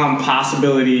income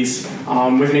possibilities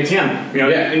with an ATM.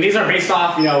 And these are based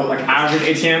off, like average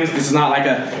ATMs. This is not like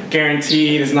a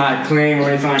guarantee. This is not a claim or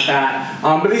anything like that.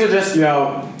 But these are just,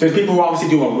 there's people who obviously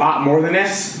do a lot more than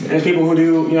this, and there's people who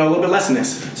do, a little bit less than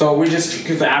this. So we just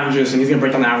get the averages, and he's going to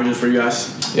break down the averages for you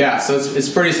guys. Yeah, so it's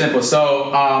pretty simple.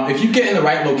 So if you get in the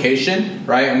right location,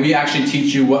 right, and we actually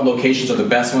teach you what locations are the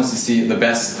best ones to see the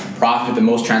best profit, the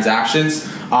most transactions,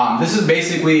 This is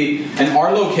basically, in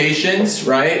our locations,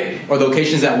 right, or the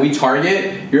locations that we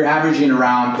target, you're averaging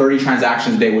around 30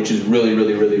 transactions a day, which is really,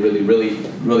 really, really, really, really,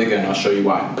 really good, and I'll show you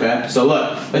why, okay? So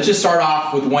look, let's just start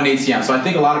off with one ATM. So I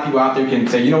think a lot of people out there can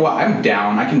say, you know what, I'm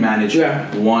down, I can manage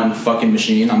one fucking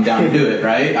machine, I'm down to do it,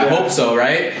 right? I hope so,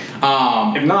 right?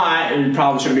 If not, you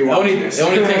probably shouldn't be watching this. It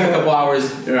only takes a couple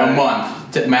hours a month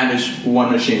to manage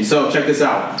one machine. So check this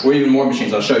out, or even more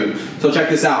machines, I'll show you. So check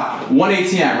this out, one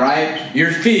ATM, right?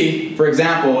 Your fee, for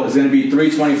example, is gonna be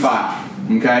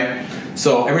 $3.25, okay?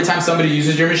 So every time somebody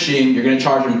uses your machine, you're gonna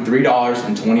charge them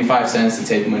 $3.25 to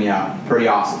take money out. Pretty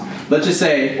awesome. Let's just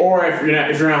say, or if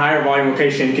you're in a higher volume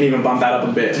location, you can even bump that up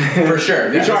a bit. For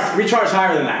sure. we charge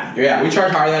higher than that. Yeah, we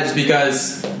charge higher than that just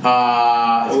because it's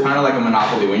kind of like a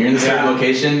monopoly. When you're in the same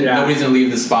location, nobody's gonna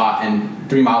leave the spot and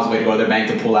 3 miles away to go to their bank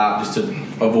to pull out just to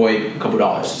avoid a couple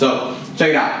dollars. So check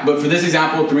it out. But for this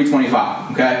example,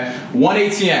 $3.25. Okay, one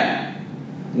ATM,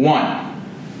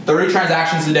 30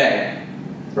 transactions a day,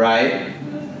 right?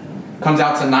 Comes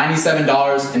out to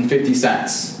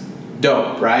 $97.50.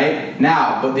 Dope, right?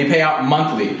 Now, but they pay out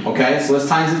monthly, okay? So let's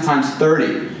times it times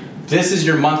 30. This is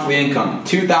your monthly income,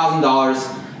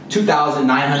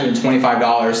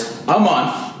 $2,925 a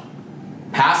month,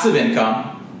 passive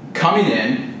income, coming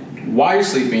in while you're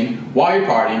sleeping, while you're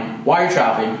partying, while you're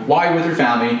traveling, while you're with your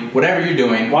family, whatever you're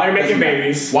doing. While you're making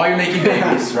babies. While you're making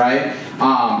babies, right?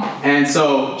 And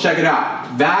so, check it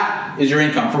out. That is your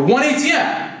income for one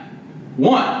ATM.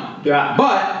 One. Yeah.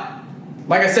 But,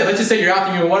 like I said, let's just say you're out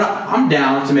there, you know what, I'm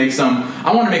down to make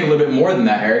I want to make a little bit more than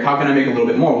that, Eric. How can I make a little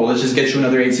bit more? Well, let's just get you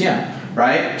another ATM,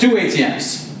 right? 2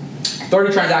 ATMs,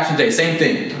 30 transactions a day, same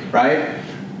thing, right?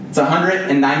 It's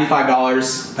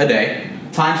 $195 a day,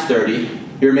 times 30.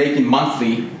 You're making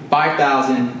monthly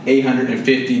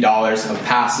 $5,850 of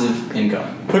passive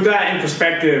income. Put that in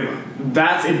perspective,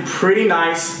 that's a pretty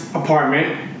nice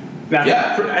apartment.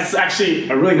 That's actually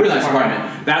a really nice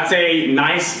apartment. That's a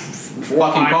nice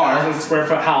fucking car. 5,000 square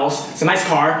foot house. It's a nice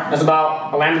car. That's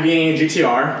about a Lamborghini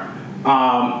GTR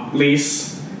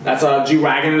lease. That's a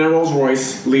G-Wagon and a Rolls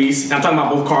Royce lease. And I'm talking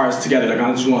about both cars together, like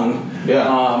not just one.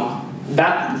 Yeah.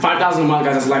 That $5,000 a month,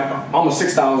 guys, that's like almost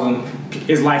 $6,000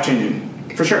 is life changing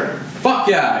for sure. Fuck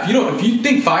yeah! If you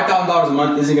think $5,000 a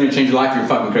month isn't gonna change your life, you're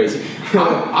fucking crazy.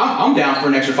 I'm down for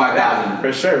an extra $5,000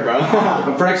 for sure, bro.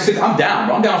 For an extra $6,000, I'm down,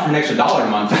 bro. I'm down for an extra $1 a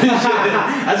month.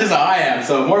 That's just how I am.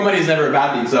 So more money is never a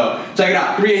bad thing. So check it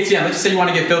out. 3 ATMs. Let's just say you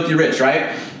want to get filthy rich,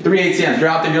 right? 3 ATMs. You're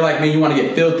out there. You're like me. You want to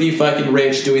get filthy fucking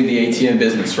rich doing the ATM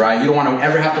business, right? You don't want to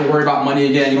ever have to worry about money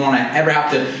again. You don't want to ever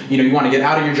have to. You want to get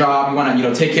out of your job. You want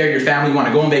to take care of your family. You want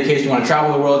to go on vacation. You want to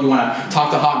travel the world. You want to talk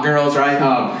to hot girls, right?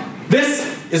 This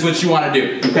is what you want to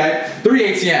do, okay?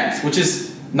 3 ATMs, which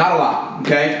is not a lot,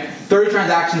 okay? 30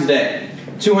 transactions a day,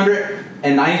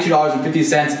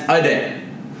 $292.50 a day,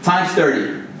 times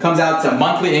 30, comes out to a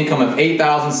monthly income of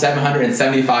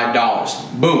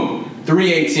 $8,775. Boom,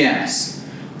 3 ATMs.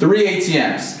 3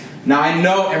 ATMs. Now I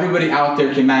know everybody out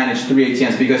there can manage 3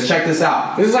 ATMs because check this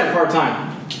out. This is like part-time.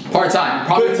 Part-time.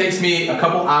 Probably takes me a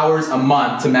couple hours a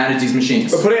month to manage these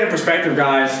machines. But put it in perspective,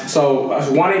 guys. So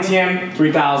 1 ATM,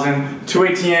 3,000. 2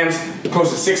 ATMs, close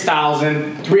to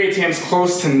 6,000. 3 ATMs,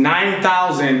 close to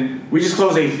 9,000. We just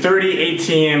closed a 30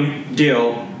 ATM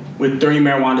deal with 30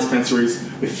 marijuana dispensaries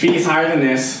with fees higher than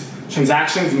this,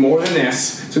 transactions more than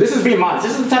this. So this is being modest.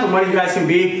 This is the type of money you guys can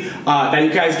be, that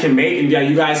you guys can make, and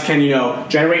you guys can,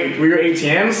 generate through your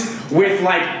ATMs with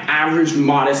like average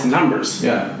modest numbers.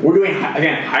 Yeah. We're doing,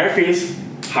 again, higher fees,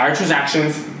 higher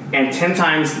transactions, and 10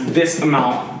 times this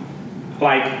amount.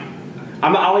 Like,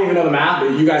 I don't even know the math,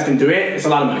 but you guys can do it. It's a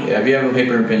lot of money. Yeah, if you have a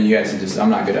paper and pen, you guys can just. I'm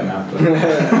not good at math, but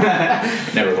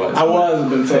never was. I was,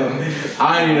 but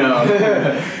I know.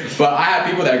 But I have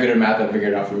people that are good at math that figure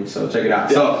it out for me. So check it out.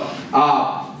 Yeah. So,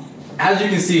 as you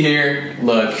can see here,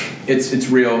 look, it's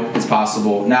real. It's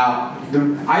possible. Now,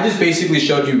 I just basically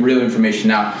showed you real information.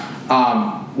 Now,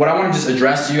 what I want to just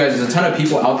address to you guys is a ton of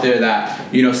people out there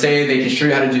that, say they can show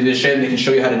you how to do this shit and they can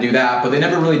show you how to do that, but they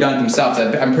never really done it themselves.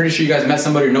 I'm pretty sure you guys met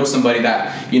somebody or know somebody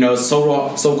that,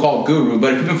 so-called guru.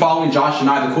 But if you've been following Josh and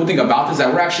I, the cool thing about this is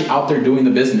that we're actually out there doing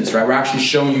the business, right? We're actually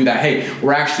showing you that, hey,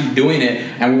 we're actually doing it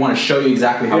and we want to show you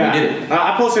exactly how we did it.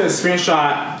 I posted a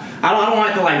screenshot. I don't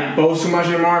like to boast too much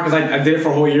anymore because I did it for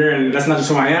a whole year and that's not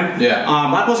just who I am. Yeah.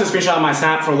 I posted a screenshot on my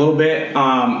Snap for a little bit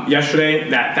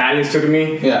yesterday that Thaddeus took of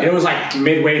me. Yeah. And it was like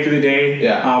midway through the day.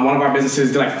 Yeah. One of our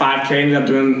businesses did like 5K, ended up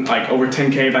doing like over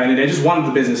 10K by the end of the day. Just one of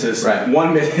the businesses. Right.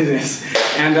 One business.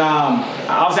 And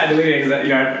obviously I deleted it because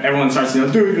everyone starts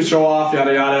dude, you show off,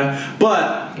 yada yada.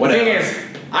 But the thing is,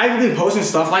 I've been posting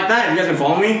stuff like that. If you guys been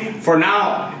following me for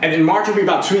now, and in March will be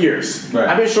about 2 years. Right.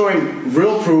 I've been showing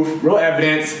real proof, real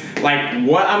evidence, like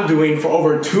what I'm doing for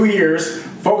over 2 years,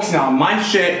 focusing on my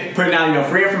shit, putting out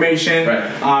free information.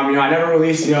 Right. I never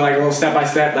released like a little step by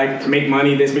step, like make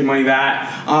money this, make money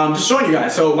that. Just showing you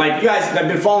guys. So like you guys that have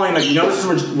been following, like this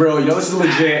is real, this is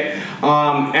legit,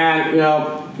 and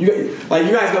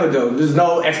you guys know the deal. There's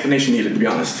no explanation needed, to be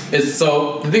honest.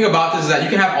 So the thing about this is that you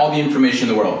can have all the information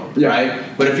in the world, right?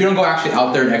 But if you don't go actually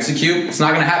out there and execute, it's not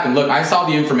going to happen. Look, I saw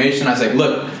the information. I was like,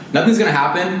 look, nothing's going to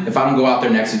happen if I don't go out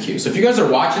there and execute. So if you guys are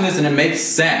watching this and it makes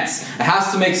sense, it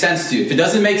has to make sense to you. If it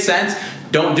doesn't make sense,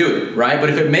 don't do it, right?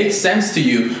 But if it makes sense to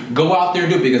you, go out there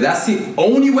and do it, because that's the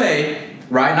only way.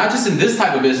 Right? Not just in this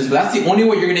type of business, but that's the only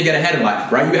way you're going to get ahead in life,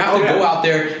 right? You have to go out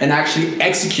there and actually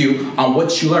execute on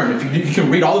what you learn. If you can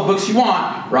read all the books you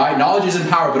want, right? Knowledge isn't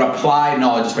power, but apply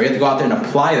knowledge is power. You have to go out there and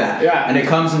apply that. Yeah. And it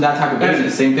comes in that type of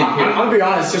business. Same thing here. I'm going to be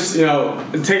honest, just,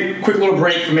 take a quick little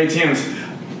break from ATMs.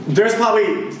 There's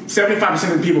probably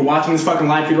 75% of the people watching this fucking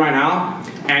live feed right now,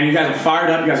 and you guys are fired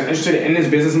up, you guys are interested in this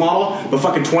business model, but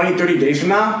fucking 20, 30 days from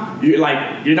now, you're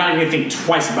not even going to think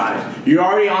twice about it. You're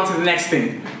already on to the next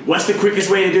thing. What's the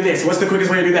quickest way to do this? What's the quickest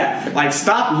way to do that? Like,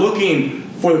 stop looking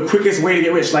for the quickest way to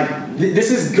get rich. Like, this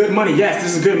is good money. Yes,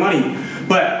 this is good money.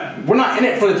 But we're not in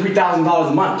it for the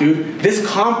 $3,000 a month, dude. This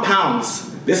compounds.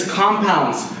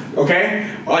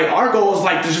 Okay? Like, our goal is,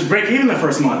 to just break even the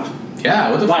first month.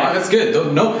 Yeah, what the fuck? That's good.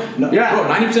 No, yeah. Bro,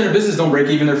 90% of business don't break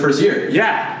even their first year.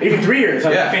 Yeah, even 3 years,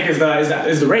 I think is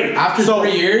the rate. After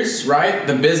 3 years, right,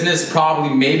 the business probably,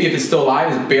 maybe if it's still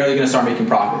alive, is barely going to start making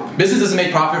profit. Business doesn't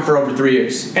make profit for over 3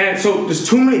 years. And so there's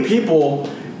too many people,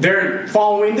 they're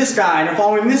following this guy, they're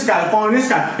following this guy, they're following this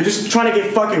guy. They're just trying to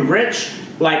get fucking rich,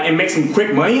 and make some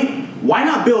quick money. Why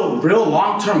not build real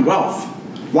long-term wealth?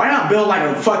 Why not build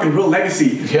a fucking real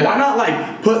legacy? Yeah. Why not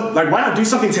why not do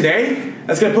something today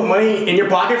that's gonna put money in your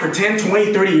pocket for 10,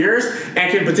 20, 30 years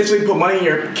and can potentially put money in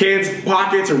your kids'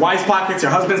 pockets, your wife's pockets,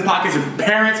 your husband's pockets, your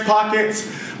parents' pockets?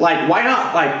 Why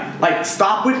not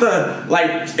stop with the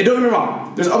and don't get me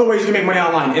wrong, there's other ways you can make money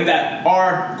online and that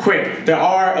are quick, that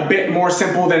are a bit more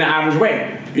simple than the average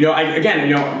way.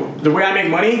 The way I make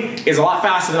money is a lot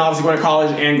faster than obviously going to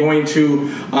college and going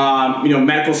to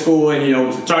medical school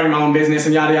and starting my own business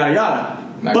and yada yada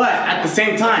yada. Nice. But at the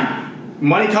same time,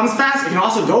 money comes fast. It can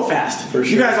also go fast. For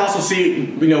sure. You guys also see,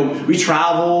 we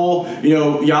travel,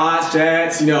 yachts,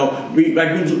 jets.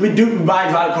 We do buy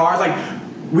exotic cars.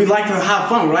 We like to have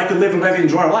fun. We like to live and like to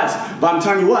enjoy our lives. But I'm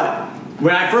telling you what,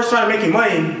 when I first started making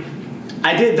money,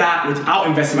 I did that without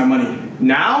investing my money.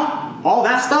 Now, all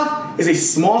that stuff is a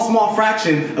small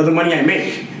fraction of the money I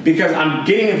make because I'm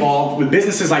getting involved with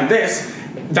businesses like this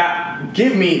that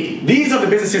give me, these are the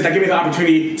businesses that give me the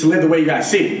opportunity to live the way you guys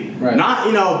see. Right.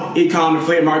 Not, e-com,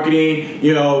 affiliate marketing,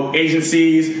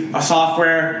 agencies,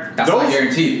 software. That's not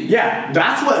guaranteed. Yeah,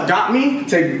 that's what got me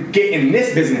to get in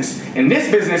this business. And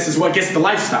this business is what gets the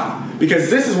lifestyle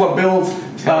because this is what builds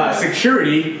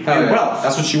security and wealth.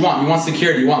 That's what you want. You want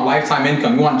security. You want lifetime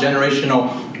income. You want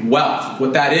generational wealth.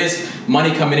 What that is,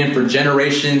 money coming in for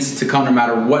generations to come no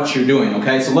matter what you're doing,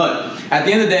 okay? So look, at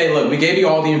the end of the day, we gave you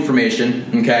all the information,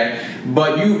 okay?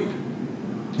 But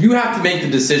you have to make the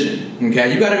decision,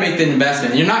 okay? You got to make the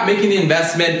investment. You're not making the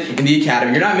investment in the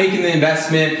academy. You're not making the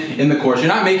investment in the course.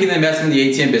 You're not making the investment in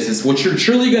the ATM business. What you're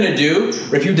truly going to do,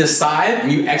 or if you decide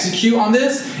and you execute on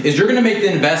this, is you're going to make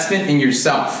the investment in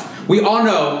yourself. We all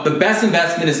know the best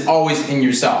investment is always in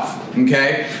yourself,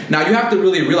 okay? Now, you have to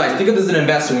really realize, think of this as an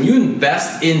investor. When you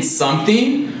invest in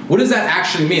something, what does that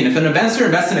actually mean? If an investor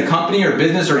invests in a company or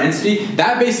business or entity,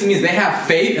 that basically means they have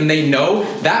faith and they know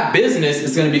that business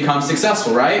is going to become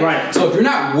successful, right? Right. So if you're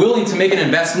not willing to make an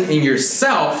investment in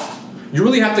yourself, you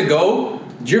really have to go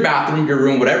to your bathroom, your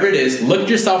room, whatever it is, look at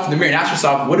yourself in the mirror and ask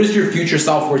yourself, what is your future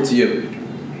self worth to you?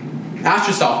 Ask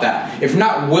yourself that. If you're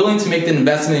not willing to make the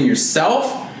investment in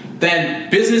yourself, then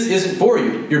business isn't for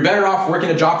you. You're better off working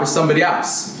a job for somebody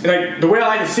else. The way I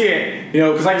like to see it,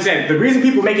 because like you said, the reason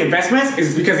people make investments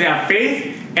is because they have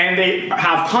faith and they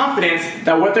have confidence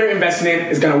that what they're investing in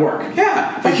is going to work.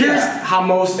 Yeah. But here's how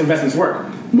most investments work.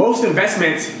 Most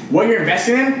investments, what you're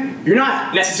investing in, you're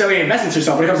not necessarily investing to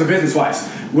yourself when it comes to business-wise.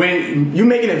 When you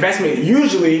make an investment,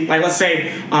 usually, let's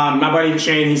say my buddy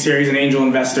Shane, he's here, he's an angel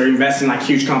investor, invests in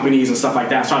huge companies and stuff like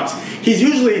that, startups. He's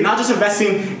usually not just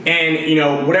investing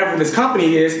in, whatever this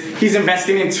company is, he's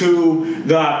investing into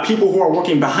the people who are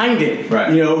working behind it.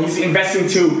 Right. He's investing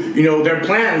to, their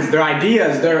plans, their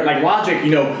ideas, their logic,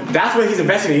 that's what he's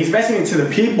investing in. He's investing into the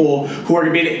people who are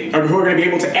going to be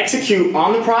able to execute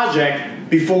on the project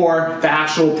before the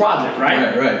actual project,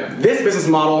 right? Right. This business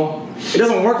model, it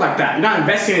doesn't work like that. You're not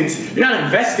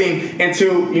investing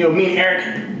into me and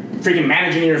Eric freaking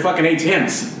managing your fucking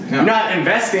ATMs. No. You're not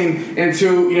investing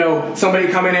into somebody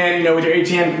coming in with your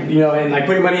ATM and like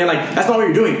putting money in. Like, that's not what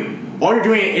you're doing. All you're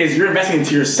doing is you're investing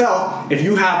into yourself if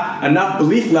you have enough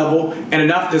belief level and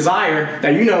enough desire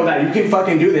that you know that you can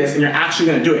fucking do this and you're actually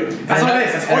gonna do it. That's all it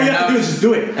is. That's all you have to do is just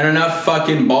do it. And enough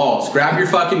fucking balls. Grab your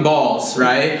fucking balls,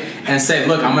 right? And say,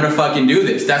 look, I'm gonna fucking do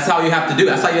this. That's how you have to do it.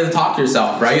 That's how you have to talk to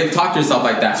yourself, right? You have to talk to yourself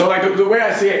like that. So like the way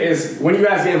I see it is when you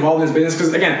guys get involved in this business,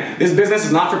 because again, this business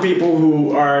is not for people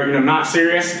who are not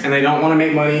serious and they don't want to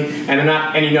make money and they're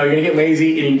not, and you're gonna get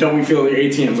lazy and you don't refill your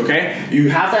ATMs, okay?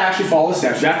 You have to actually follow the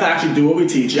steps. You have to actually do what we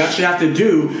teach. You actually have to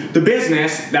do the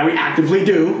business that we actively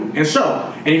do and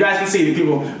show. And you guys can see the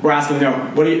people were asking,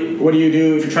 what do you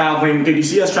do if you're traveling? Dude, you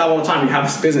see us travel all the time. We have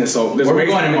this business, so there's where are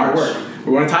we going in March?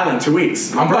 We're going to Thailand in 2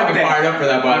 weeks. I'm fucking fired up for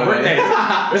that, by the way.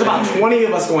 There's about 20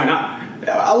 of us going up.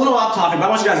 A little off topic, but I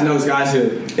want you guys to know this, guys.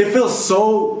 It feels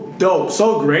so dope,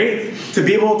 so great to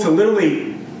be able to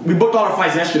literally. We booked all our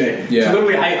flights yesterday. Yeah. So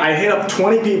literally, I hit up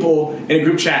 20 people in a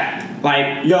group chat.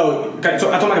 Like, yo,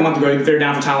 so I told like a month ago if they're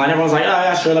down for Thailand. Everyone's like, oh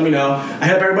yeah, sure, let me know. I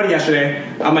hit up everybody yesterday.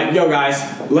 I'm like, yo guys,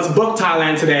 let's book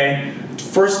Thailand today.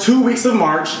 First 2 weeks of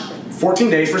March,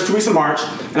 14 days, first 2 weeks of March.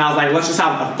 And I was like, let's just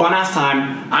have a fun ass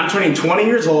time. I'm turning 20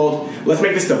 years old. Let's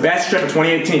make this the best trip of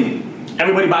 2018.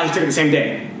 Everybody buys a ticket the same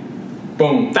day.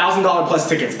 Boom, $1,000 plus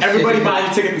tickets. Everybody buys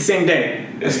a ticket the same day.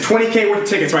 It's $20K worth of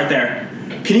tickets right there.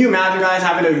 Can you imagine, guys,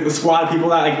 having a squad of people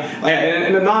that like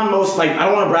and the non-most, like, I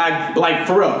don't want to brag, but like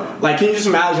for real, like, can you just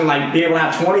imagine like being able to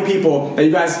have 20 people that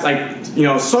you guys like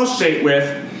associate with,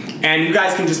 and you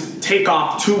guys can just take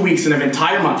off 2 weeks in an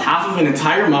entire month, half of an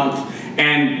entire month,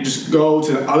 and just go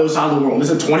to the other side of the world. This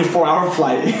is a 24-hour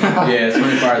flight. Yeah, it's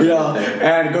 24 hours.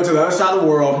 And go to the other side of the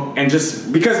world, and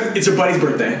just because it's your buddy's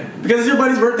birthday,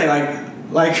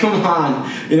 like come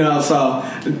on, So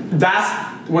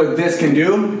that's what this can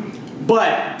do.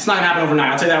 But it's not gonna happen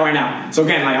overnight. I'll tell you that right now. So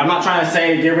again, like, I'm not trying to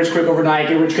say get rich quick overnight,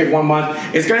 get rich quick 1 month.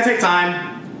 It's gonna take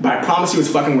time, but I promise you it's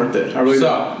fucking worth it. I really do.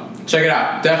 So check it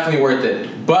out, definitely worth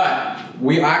it. But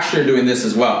we actually are doing this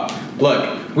as well.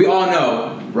 Look, we all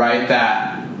know, right,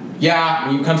 that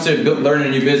when it comes to learning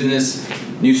a new business,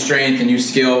 new strength, a new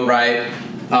skill, right?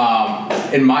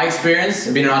 In my experience,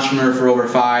 being an entrepreneur for over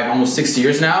almost 6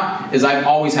 years now, is I've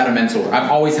always had a mentor. I've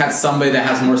always had somebody that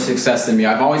has more success than me.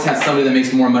 I've always had somebody that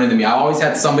makes more money than me. I've always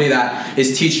had somebody that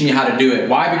is teaching me how to do it.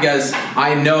 Why? Because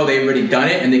I know they've already done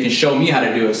it and they can show me how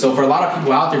to do it. So for a lot of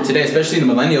people out there today, especially the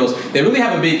millennials, they really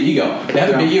have a big ego. They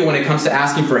have a big ego when it comes to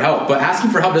asking for help. But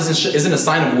asking for help isn't a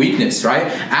sign of weakness, right?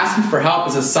 Asking for help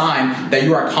is a sign that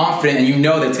you are confident and you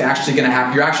know that it's actually going to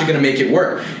happen. You're actually going to make it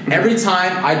work. Every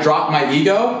time I drop my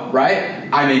ego, right,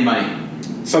 I made money.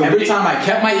 So every time I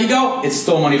kept my ego, it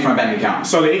stole money from my bank account.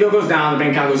 So the ego goes down, the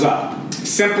bank account goes up.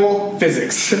 Simple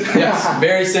physics. Yes,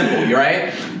 very simple,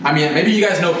 right? I mean, maybe you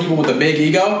guys know people with a big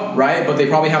ego, right? But they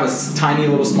probably have a tiny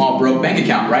little small broke bank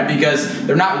account, right? Because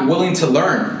they're not willing to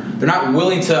learn. They're not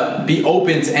willing to be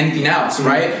open to anything else,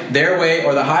 right? Their way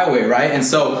or the highway, right? And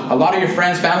so a lot of your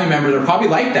friends, family members are probably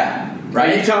like that.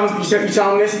 Right? You tell them this,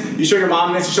 you show your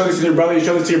mom this, you show this to your brother, you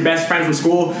show this to your best friend from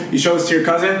school, you show this to your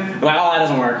cousin, they're like, oh, that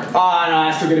doesn't work. Oh, no,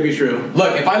 that's still going to be true.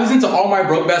 Look, if I listen to all my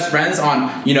broke best friends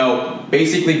on,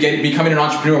 basically becoming an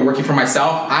entrepreneur and working for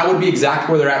myself, I would be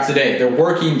exactly where they're at today. They're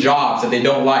working jobs that they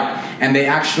don't like, and they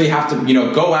actually have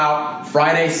to, go out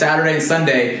Friday, Saturday, and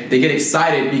Sunday. They get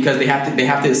excited because they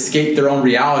have to escape their own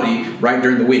reality right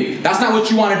during the week. That's not what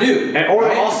you want to do. Or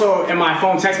right? Also in my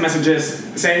phone text messages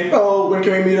saying, oh, when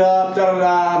can we meet up? Da, da,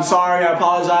 da. I'm sorry, I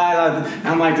apologize.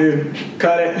 I'm like, dude,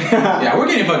 cut it. Yeah, we're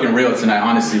getting fucking real tonight,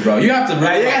 honestly, bro. You have to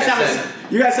really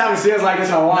you guys haven't seen us like this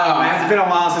in a while, man. It's been a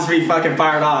while since we fucking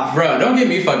fired off. Bro, don't get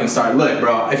me fucking started. Look,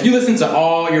 bro, if you listen to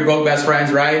all your broke best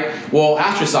friends, right? Well,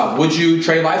 ask yourself, would you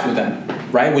trade lives with them?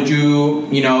 Right? Would you,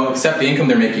 accept the income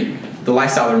they're making, the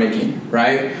lifestyle they're making,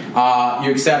 right?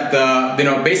 You accept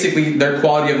basically their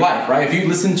quality of life, right? If you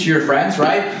listen to your friends,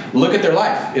 right, look at their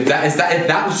life. If that's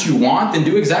what you want, then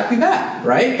do exactly that,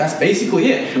 right? That's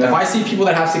basically it. Yeah. If I see people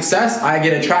that have success, I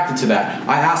get attracted to that.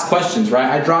 I ask questions, right?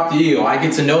 I drop the ego. I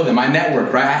get to know them. I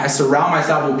network, right? I surround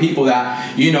myself with people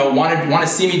that want to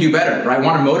see me do better, right?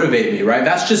 Want to motivate me, right?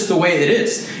 That's just the way it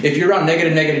is. If you're around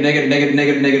negative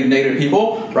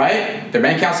people, right? Their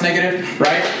bank account's negative,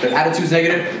 right? Their attitude's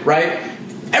negative, right?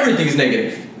 Everything's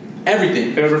negative.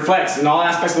 Everything. It reflects in all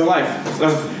aspects of their life. So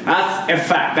that's a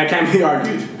fact. That can't be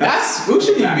argued. We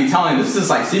shouldn't even be telling. This is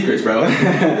like secrets, bro.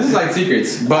 This is like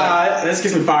secrets. But this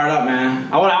gets me fired up, man.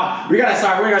 We're gonna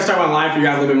start with live for you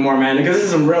guys a little bit more, man, because this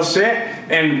is some real shit.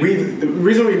 And the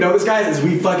reason we know this, guys, is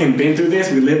we fucking been through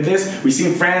this. We lived this. We've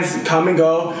seen friends come and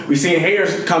go. We've seen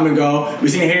haters come and go.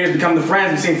 We've seen haters become the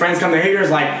friends. We've seen friends come to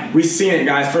haters. Like, we've seen it,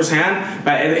 guys, firsthand.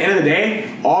 But at the end of the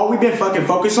day, all we've been fucking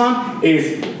focused on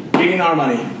is getting our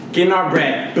money, getting our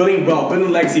bread, building wealth, building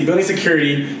legacy, building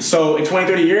security. So in 20,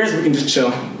 30 years, we can just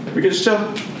chill. We can just chill.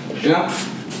 You know?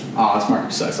 Oh, this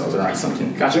marker sucks. I was gonna write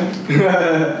something. Gotcha?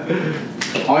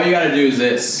 All you gotta do is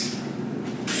this.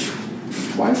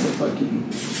 Why is it fucking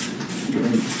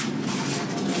green?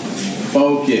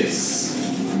 Focus.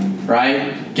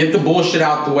 Right? Get the bullshit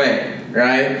out the way.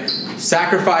 Right?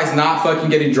 Sacrifice not fucking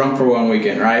getting drunk for one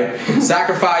weekend, right?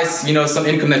 Sacrifice, some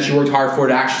income that you worked hard for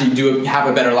to actually have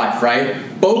a better life, right?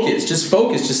 Focus. Just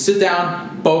sit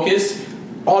down, focus,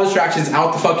 all distractions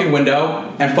out the fucking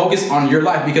window, and focus on your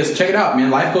life, because check it out,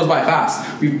 man, life goes by fast.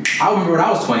 I remember when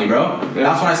I was 20, bro. Yeah.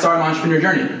 That's when I started my entrepreneur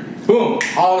journey. Boom,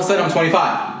 all of a sudden I'm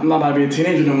 25. I'm not about to be a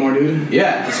teenager no more, dude.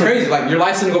 Yeah, it's crazy. Like, your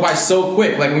life's gonna go by so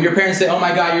quick. Like, when your parents say, oh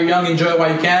my God, you're young, enjoy it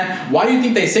while you can, why do you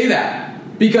think they say that?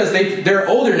 Because they're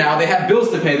older now, they have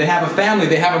bills to pay, they have a family,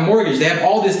 they have a mortgage, they have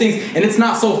all these things, and it's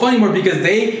not so funny anymore because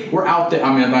they were out there,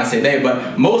 I'm not say they,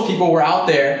 but most people were out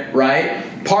there, right,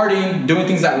 partying, doing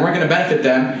things that weren't going to benefit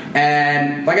them.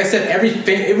 And like I said,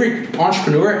 every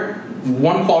entrepreneur,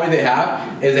 one quality they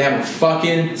have is they have a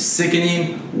fucking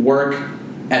sickening work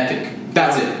ethic.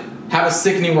 That's it. Have a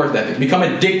sickening work ethic. Become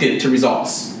addicted to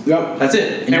results. Yep. That's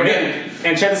it.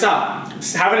 And check this out.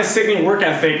 Having a sickening work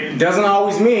ethic doesn't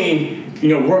always mean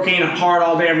working hard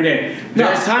all day, every day.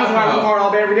 There's times where I work hard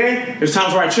all day, every day. There's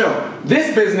times where I chill.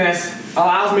 This business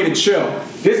allows me to chill.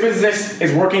 This business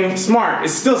is working smart.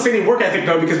 It's still sitting work ethic,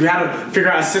 though, because we had to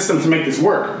figure out a system to make this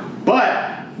work.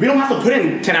 But we don't have to put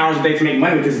in 10 hours a day to make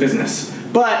money with this business.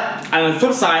 But on the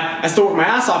flip side, I still work my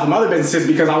ass off in my other businesses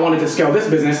because I wanted to scale this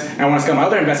business, and I want to scale my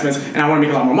other investments, and I want to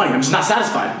make a lot more money. I'm just not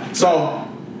satisfied.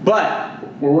 But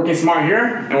we're working smart here,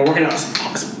 and we're working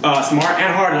smart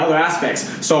and hard in other aspects.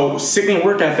 So, sickening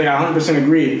work ethic, I 100%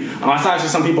 agree. I saw actually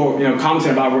some people,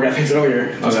 commenting about work ethics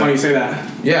earlier. It's funny you say that.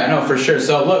 Yeah, no, for sure.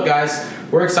 So, look, guys,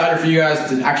 we're excited for you guys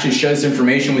to actually share this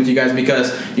information with you guys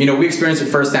because, we experienced it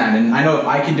firsthand. And I know if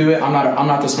I can do it, I'm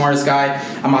not the smartest guy.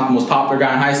 I'm not the most popular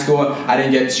guy in high school. I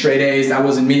didn't get straight A's. That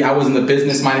wasn't me. I wasn't the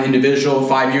business-minded individual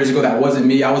 5 years ago. That wasn't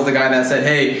me. I was the guy that said,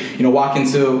 hey, walk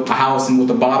into a house and with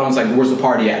the bottle, it's like, where's the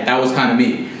party at? That was kind of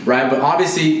me, right? But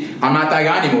obviously, I'm not that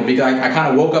guy anymore because I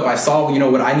kind of woke up, I saw,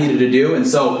 what I needed to do. And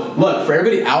so, look, for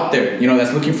everybody out there,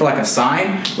 that's looking for like a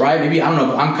sign, right? Maybe, I don't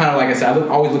know, I'm kind of like I said, I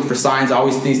always look for signs. I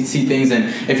always see things. And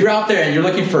if you're out there and you're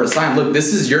looking for a sign, look,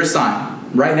 this is your sign.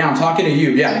 Right now, I'm talking to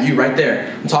you. Yeah, you right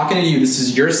there. I'm talking to you. This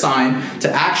is your sign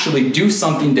to actually do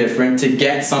something different, to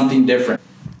get something different.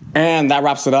 And that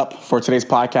wraps it up for today's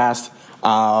podcast.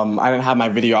 I didn't have my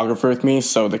videographer with me,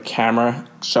 so the camera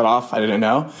shut off. I didn't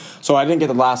know. So I didn't get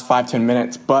the last 5-10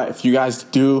 minutes. But if you guys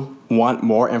do want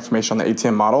more information on the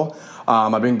ATM model,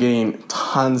 I've been getting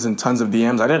tons and tons of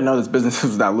DMs. I didn't know this business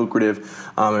was that lucrative,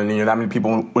 and that many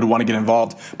people would want to get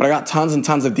involved. But I got tons and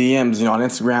tons of DMs, on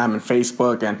Instagram and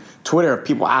Facebook and Twitter of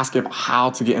people asking how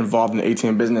to get involved in the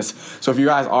ATM business. So if you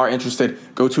guys are interested,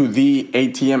 go to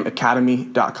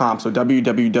theatmacademy.com. So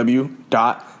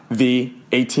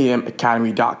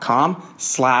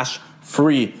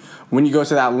www.theatmacademy.com/free. When you go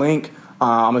to that link,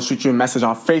 I'm going to shoot you a message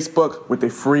on Facebook with a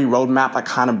free roadmap that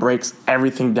kind of breaks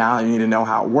everything down. You need to know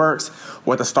how it works,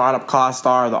 what the startup costs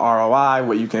are, the ROI,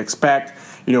 what you can expect,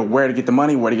 where to get the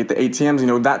money, where to get the ATMs.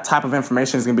 That type of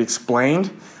information is going to be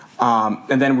explained.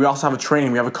 And then we also have a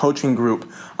training. We have a coaching group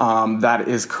that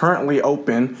is currently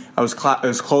open. It was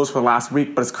closed for the last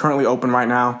week, but it's currently open right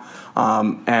now.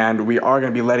 And we are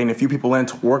going to be letting a few people in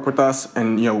to work with us.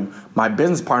 And, my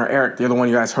business partner, Eric, the other one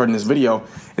you guys heard in this video,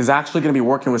 is actually going to be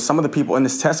working with some of the people in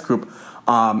this test group,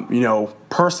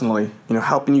 personally,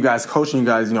 helping you guys, coaching you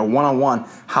guys, one-on-one,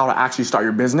 how to actually start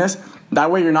your business. That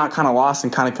way you're not kind of lost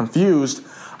and kind of confused,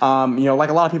 like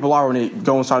a lot of people are when they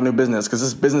go and start a new business, because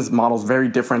this business model is very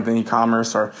different than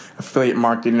e-commerce or affiliate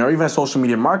marketing or even a social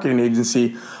media marketing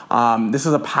agency. This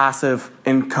is a passive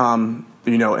income,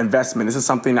 investment. This is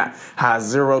something that has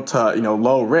zero to,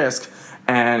 low risk.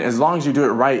 And as long as you do it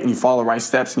right and you follow the right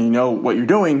steps and you know what you're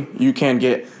doing, you can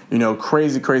get,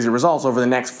 crazy results over the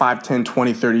next 5, 10,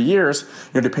 20, 30 years,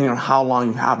 depending on how long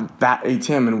you have that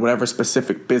ATM in whatever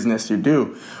specific business you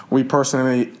do. We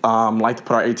personally like to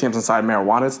put our ATMs inside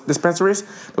marijuana dispensaries.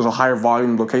 Those are higher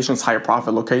volume locations, higher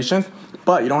profit locations.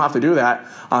 But you don't have to do that.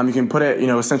 You can put it,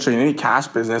 essentially in any cash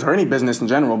business or any business in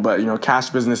general. But,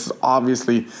 cash business is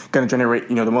obviously going to generate,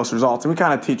 the most results. And we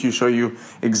kind of show you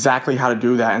exactly how to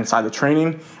do that inside the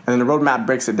training. And then the roadmap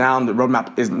breaks it down. The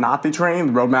roadmap is not the training.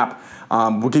 The roadmap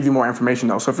will give you more information,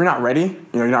 though. So if you're not ready,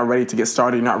 you're not ready to get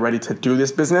started, you're not ready to do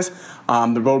this business,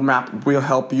 the roadmap will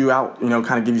help you out,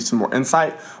 kind of give you some more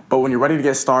insight. But when you're ready to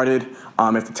get started,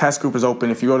 if the test group is open,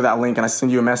 if you go to that link and I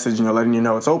send you a message, letting you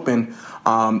know it's open,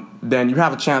 then you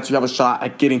have a chance, you have a shot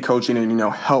at getting coaching and,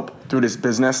 help through this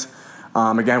business.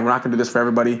 Again, we're not going to do this for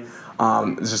everybody.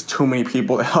 There's just too many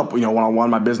people to help, one-on-one.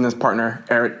 My business partner,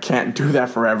 Eric, can't do that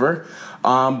forever.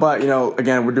 But,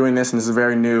 again, we're doing this and this is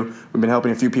very new. We've been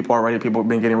helping a few people already. People have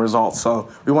been getting results. So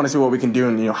we want to see what we can do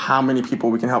and, how many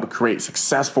people we can help create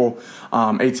successful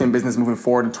ATM business moving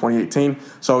forward in 2018.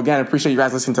 So, again, I appreciate you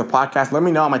guys listening to the podcast. Let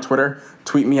me know on my Twitter.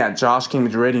 Tweet me at Josh King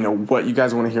Madrid, what you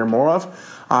guys want to hear more of.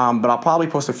 But I'll probably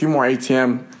post a few more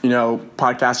ATM,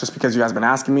 podcasts just because you guys have been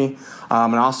asking me.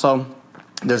 And also,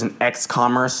 there's an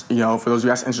X-commerce, for those of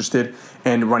you guys interested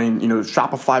in running,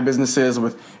 Shopify businesses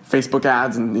with Facebook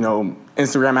ads and,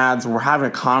 Instagram ads. We're having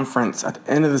a conference at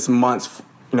the end of this month.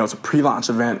 It's a pre-launch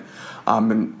event.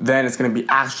 And then it's going to be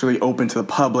actually open to the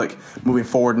public moving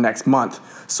forward next month.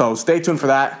 So stay tuned for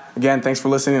that. Again, thanks for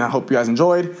listening. I hope you guys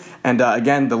enjoyed. And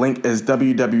again, the link is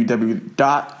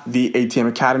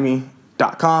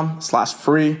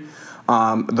www.theatmacademy.com/free.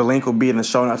 The link will be in the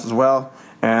show notes as well.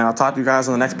 And I'll talk to you guys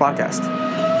on the next podcast.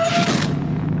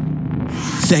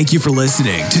 Thank you for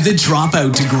listening to The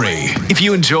Dropout Degree. If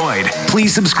you enjoyed,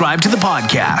 please subscribe to the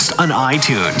podcast on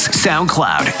iTunes,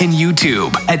 SoundCloud, and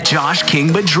YouTube at Josh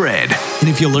King Madrid. And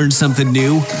if you learned something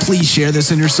new, please share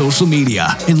this on your social media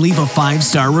and leave a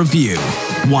 5-star review.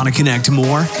 Want to connect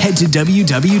more? Head to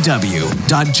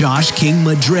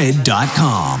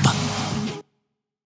www.joshkingmadrid.com.